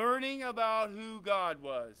learning about who God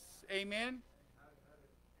was. Amen?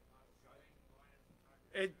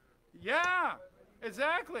 Yeah,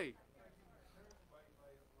 exactly.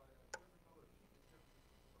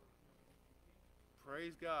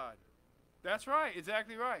 Praise God. That's right.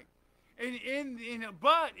 Exactly right.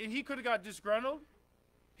 But he could have got disgruntled.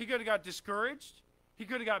 He could have got discouraged. He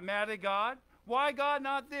could have got mad at God. Why God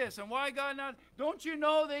not this? And why God not? Don't you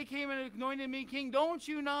know they came and anointed me king? Don't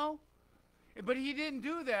you know? But he didn't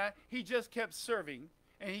do that. He just kept serving.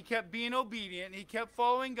 And he kept being obedient. He kept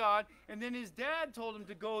following God. And then his dad told him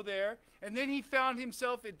to go there. And then he found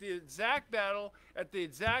himself at the exact battle, at the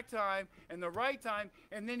exact time, and the right time.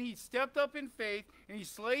 And then he stepped up in faith, and he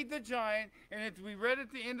slayed the giant. And we read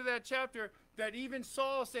at the end of that chapter that even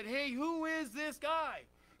Saul said, hey, who is this guy?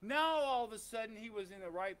 Now all of a sudden he was in the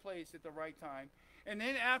right place at the right time. And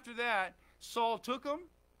then after that, Saul took him,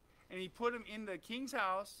 and he put him in the king's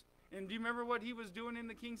house. And do you remember what he was doing in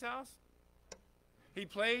the king's house? He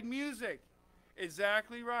played music.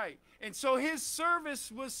 Exactly right. And so his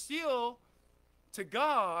service was still to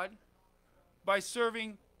God by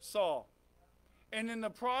serving Saul. And in the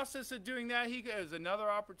process of doing that, he has another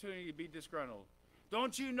opportunity to be disgruntled.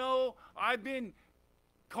 Don't you know I've been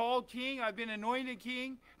called king? I've been anointed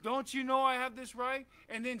king. Don't you know I have this right?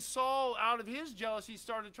 And then Saul, out of his jealousy,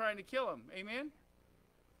 started trying to kill him. Amen?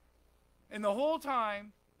 And the whole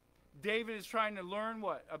time, David is trying to learn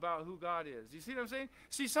what? About who God is. You see what I'm saying?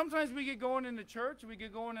 See, sometimes we get going in the church, we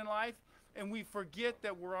get going in life, and we forget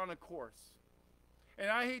that we're on a course. And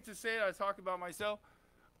I hate to say it, I talk about myself,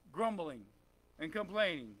 grumbling and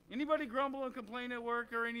complaining. Anybody grumble and complain at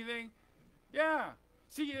work or anything? Yeah.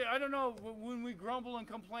 See, I don't know, when we grumble and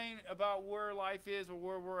complain about where life is or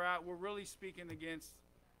where we're at, we're really speaking against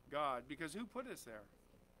God. Because who put us there?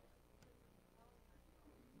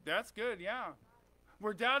 That's good, yeah.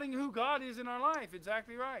 We're doubting who God is in our life.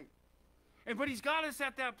 Exactly right. But he's got us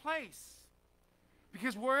at that place.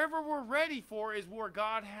 Because wherever we're ready for is where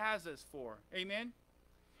God has us for. Amen?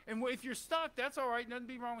 And if you're stuck, that's all right. Nothing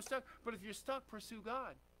be wrong with stuck. But if you're stuck, pursue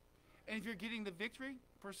God. And if you're getting the victory,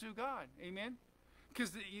 pursue God. Amen?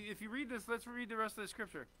 Because if you read this, let's read the rest of the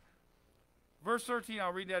scripture. Verse 13,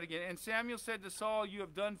 I'll read that again. And Samuel said to Saul, you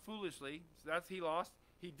have done foolishly. So that's he lost.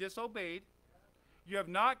 He disobeyed. You have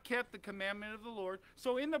not kept the commandment of the Lord.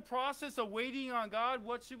 So in the process of waiting on God,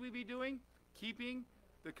 what should we be doing? Keeping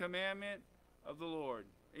the commandment of the Lord.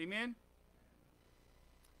 Amen?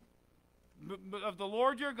 Of the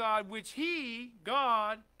Lord your God, which he,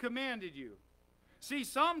 God, commanded you. See,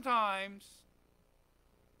 sometimes,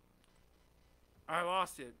 I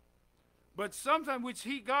lost it. But sometimes, which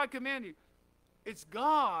he, God, commanded you. It's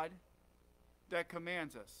God that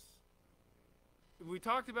commands us. We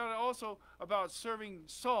talked about it also about serving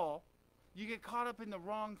Saul. You get caught up in the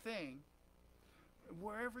wrong thing.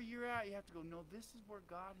 Wherever you're at, you have to go, no, this is where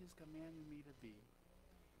God has commanded me to be.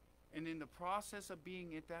 And in the process of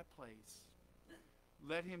being at that place,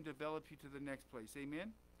 let him develop you to the next place.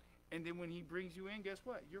 Amen? And then when he brings you in, guess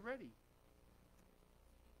what? You're ready.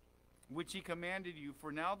 Which he commanded you,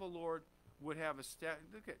 for now the Lord would have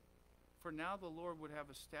for now the Lord would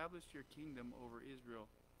have established your kingdom over Israel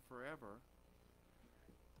forever.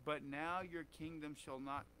 But now your kingdom shall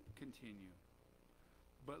not continue.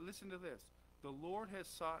 But listen to this. The Lord has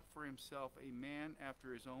sought for himself a man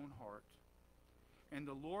after his own heart, and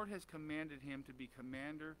the Lord has commanded him to be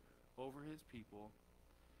commander over his people,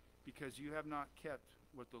 because you have not kept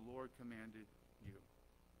what the Lord commanded you.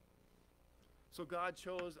 So God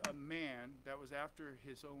chose a man that was after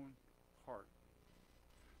his own heart.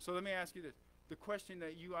 So let me ask you this. The question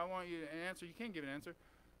that I want you to answer, you can't give an answer,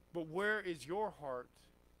 but where is your heart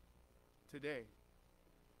today?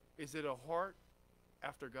 Is it a heart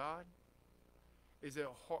after God? Is it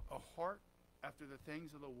a heart after the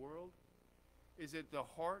things of the world? Is it the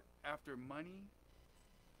heart after money,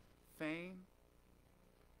 fame,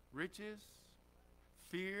 riches,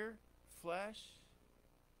 fear, flesh?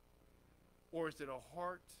 Or is it a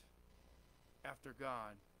heart after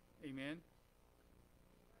God? Amen?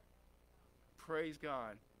 Praise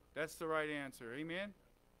God. That's the right answer. Amen?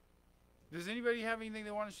 Does anybody have anything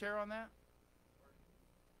they want to share on that?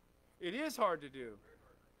 It is hard to do.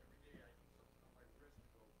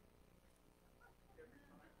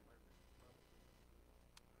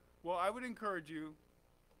 Well, I would encourage you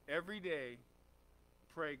every day,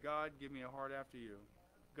 pray, God, give me a heart after you.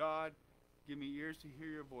 God, give me ears to hear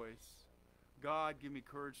your voice. God, give me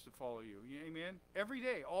courage to follow you. Amen? Every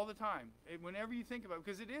day, all the time. Whenever you think about it,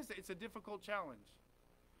 because it's a difficult challenge.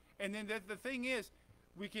 And then the thing is,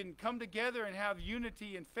 we can come together and have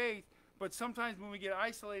unity and faith, but sometimes when we get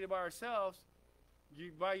isolated by ourselves,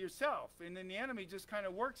 by yourself, and then the enemy just kind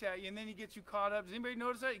of works at you, and then he gets you caught up. Does anybody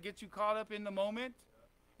notice that? He gets you caught up in the moment.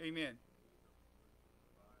 Amen.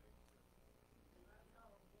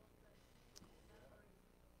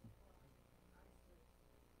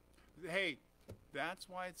 Hey, that's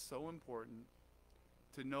why it's so important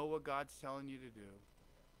to know what God's telling you to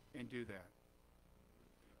do and do that.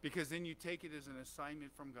 Because then you take it as an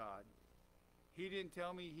assignment from God. He didn't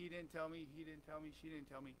tell me, he didn't tell me, he didn't tell me, she didn't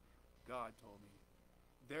tell me. God told me.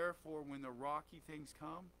 Therefore, when the rocky things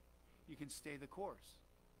come, you can stay the course.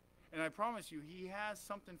 And I promise you, he has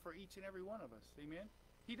something for each and every one of us. Amen?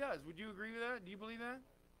 He does. Would you agree with that? Do you believe that?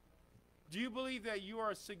 Do you believe that you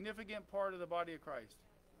are a significant part of the body of Christ?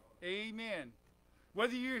 Amen.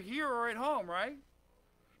 Whether you're here or at home, right?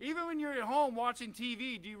 Even when you're at home watching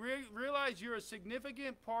TV, do you realize you're a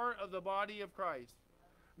significant part of the body of Christ?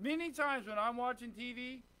 Many times when I'm watching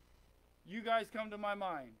TV, you guys come to my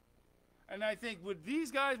mind. And I think, would these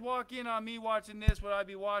guys walk in on me watching this, would I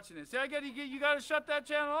be watching it? See, you got to shut that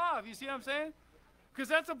channel off. You see what I'm saying? Because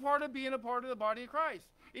that's a part of being a part of the body of Christ.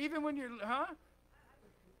 Even when you're,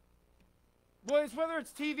 Well, it's whether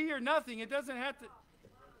it's TV or nothing. It doesn't have to.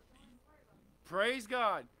 Praise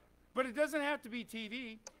God. But it doesn't have to be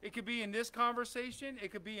TV. It could be in this conversation.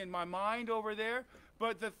 It could be in my mind over there.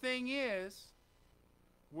 But the thing is,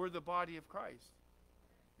 we're the body of Christ.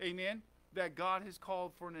 Amen? That God has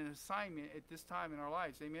called for an assignment at this time in our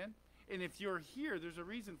lives. Amen? And if you're here, there's a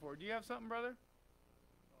reason for it. Do you have something, brother?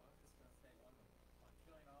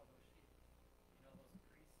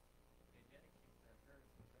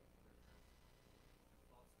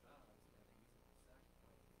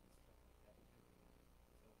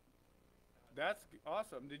 That's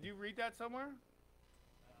awesome. Did you read that somewhere?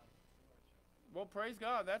 Well, praise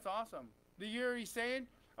God. That's awesome. Do you hear what he's saying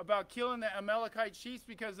about killing the Amalekite chiefs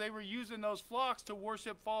because they were using those flocks to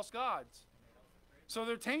worship false gods? So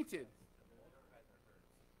they're tainted.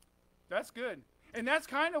 That's good. And that's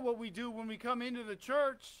kind of what we do when we come into the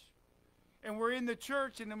church and we're in the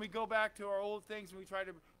church and then we go back to our old things and we try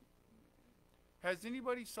to... Has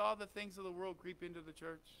anybody saw the things of the world creep into the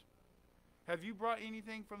church? Have you brought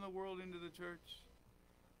anything from the world into the church?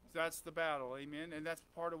 That's the battle, amen? And that's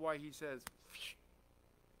part of why he says,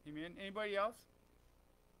 amen? Anybody else?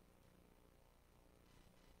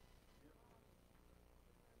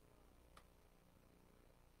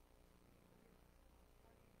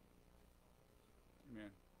 Amen.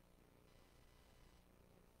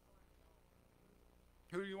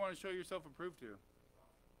 Who do you want to show yourself approved to?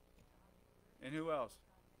 And who else?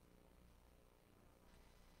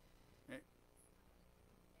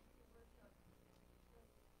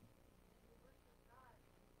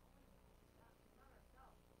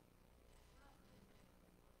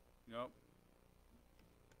 Nope.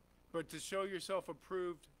 But to show yourself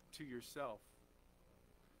approved to yourself.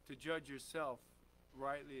 To judge yourself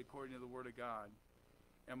rightly according to the Word of God.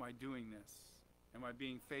 Am I doing this? Am I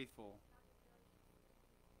being faithful?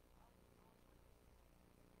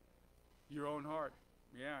 Your own heart.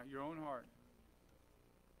 Yeah, your own heart.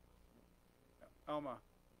 Alma.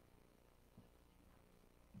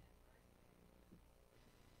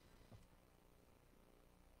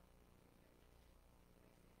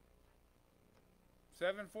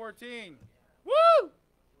 $7.14. Woo!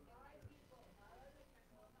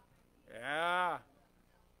 Yeah.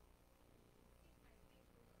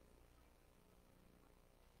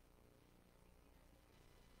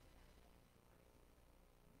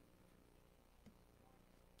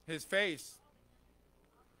 His face.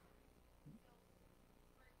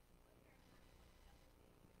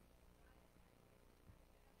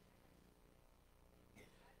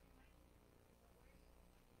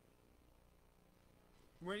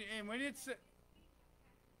 When it's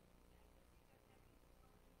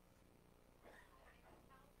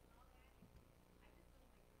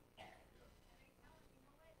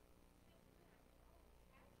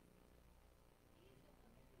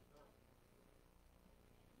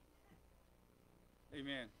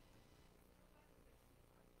Amen.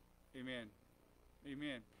 Amen.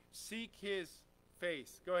 Amen. Seek his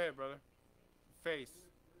face. Go ahead, brother. Face.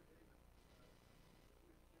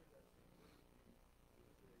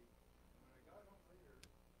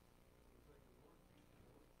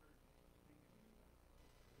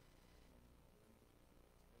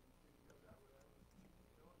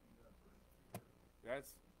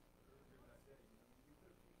 That's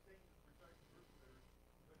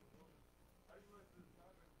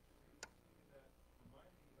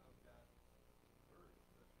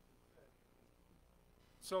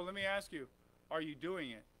so let me ask you, are you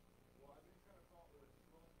doing it?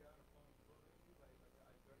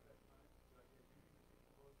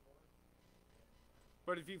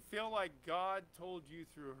 But if you feel like God told you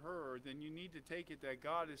through her, then you need to take it that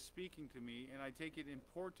God is speaking to me, and I take it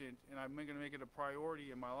important, and I'm going to make it a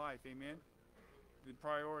priority in my life. Amen? The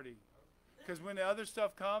priority. Because when the other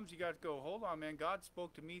stuff comes, you got to go, hold on, man. God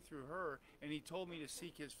spoke to me through her, and he told me to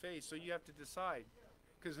seek his face. So you have to decide.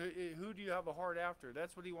 Because who do you have a heart after?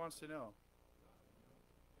 That's what he wants to know.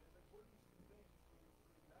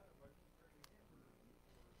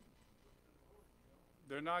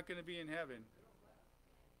 They're not going to be in heaven.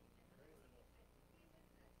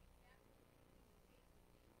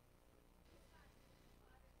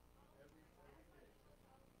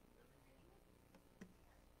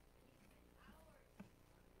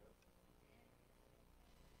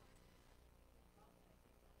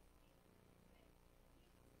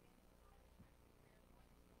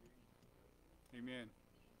 Amen.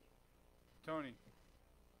 Tony.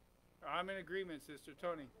 I'm in agreement, Sister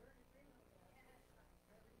Tony.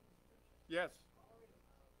 Yes.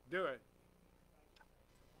 Do it.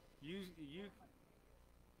 You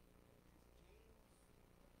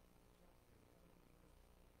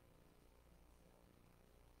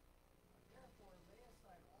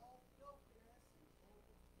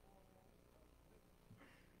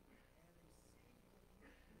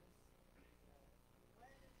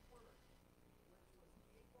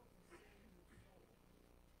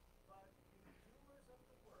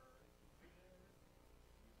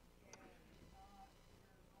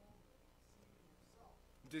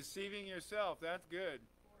deceiving yourself. That's good.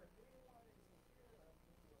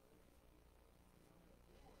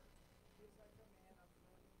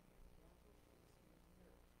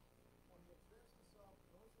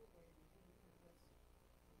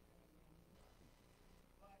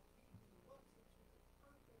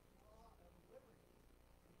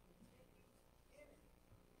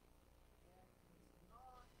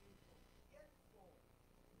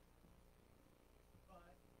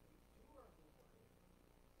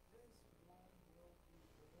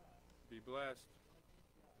 Be blessed.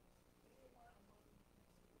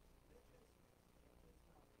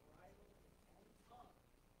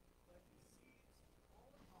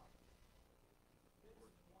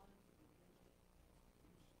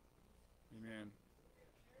 Amen.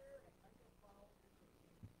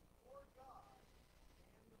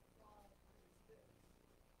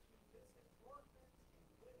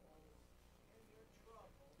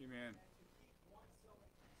 Amen.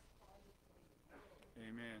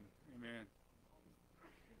 Amen. Amen.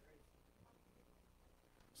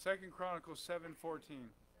 2 Chronicles 7:14.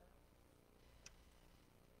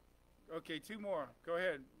 Okay, two more. Go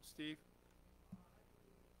ahead, Steve.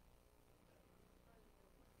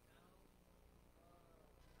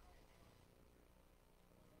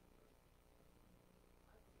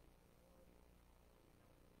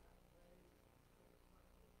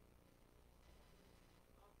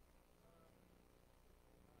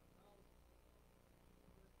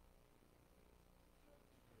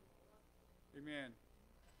 Amen.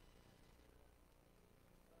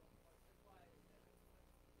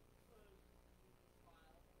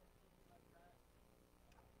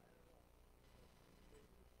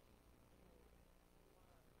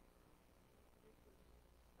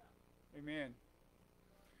 Amen.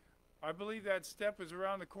 I believe that step is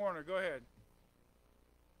around the corner. Go ahead.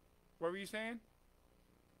 What were you saying?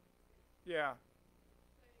 Yeah.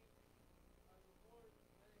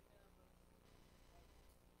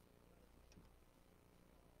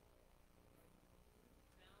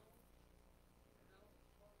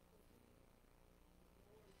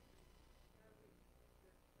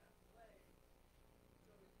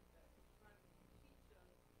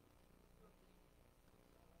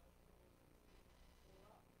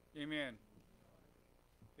 Amen.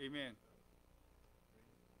 Amen.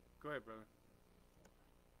 Go ahead, brother.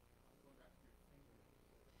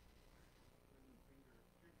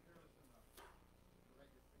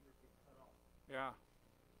 Yeah.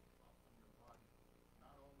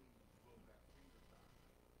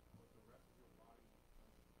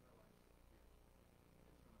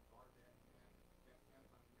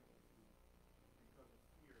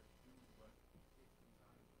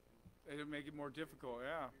 It'll make it more difficult,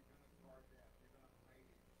 yeah.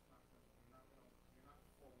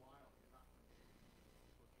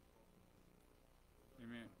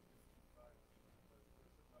 Amen.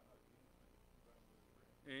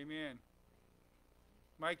 Amen.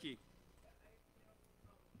 Mikey.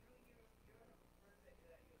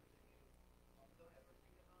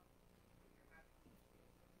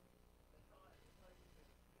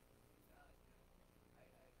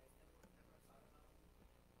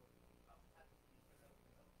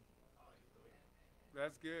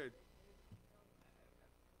 That's good.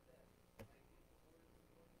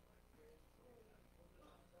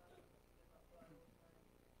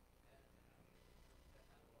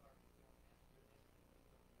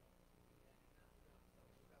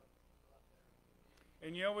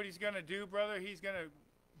 And you know what he's going to do, brother? He's going to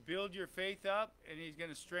build your faith up, and he's going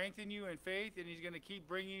to strengthen you in faith, and he's going to keep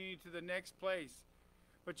bringing you to the next place.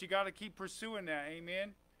 But you got to keep pursuing that,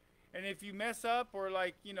 amen? And if you mess up or,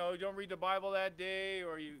 like, you know, you don't read the Bible that day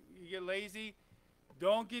or you get lazy,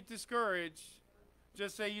 Don't get discouraged.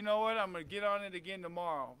 Just say, you know what, I'm going to get on it again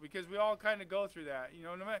tomorrow. Because we all kind of go through that. You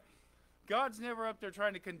know, no matter, God's never up there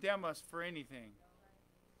trying to condemn us for anything.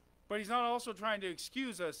 But he's not also trying to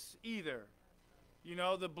excuse us either. You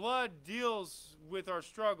know, the blood deals with our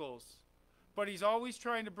struggles. But he's always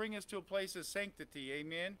trying to bring us to a place of sanctity.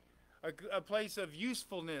 Amen. A place of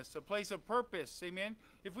usefulness, a place of purpose. Amen.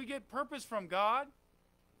 If we get purpose from God,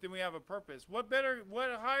 then we have a purpose. What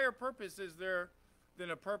higher purpose is there than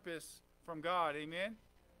a purpose from God? Amen.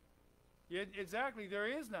 Yeah, exactly. There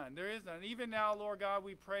is none. There is none. Even now, Lord God,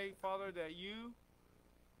 we pray, Father, that you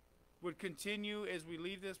would continue as we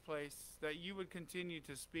leave this place, that you would continue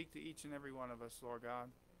to speak to each and every one of us, Lord God.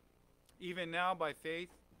 Even now, by faith,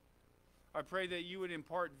 I pray that you would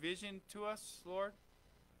impart vision to us, Lord.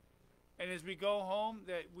 And as we go home,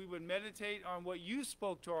 that we would meditate on what you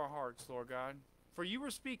spoke to our hearts, Lord God. For you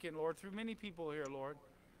were speaking, Lord, through many people here, Lord.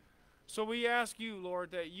 So we ask you,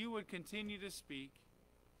 Lord, that you would continue to speak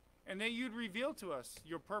and that you'd reveal to us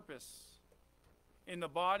your purpose in the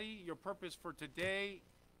body, your purpose for today,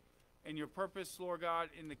 and your purpose, Lord God,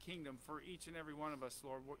 in the kingdom for each and every one of us,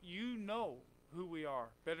 Lord. You know who we are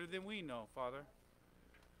better than we know, Father.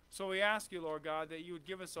 So we ask you, Lord God, that you would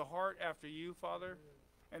give us a heart after you, Father,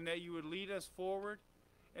 and that you would lead us forward.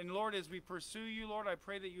 And Lord, as we pursue you, Lord, I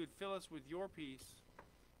pray that you would fill us with your peace,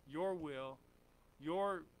 your will,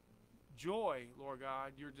 your joy, Lord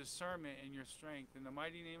God, your discernment and your strength. In the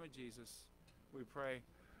mighty name of Jesus, we pray.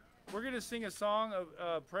 We're going to sing a song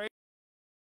of praise.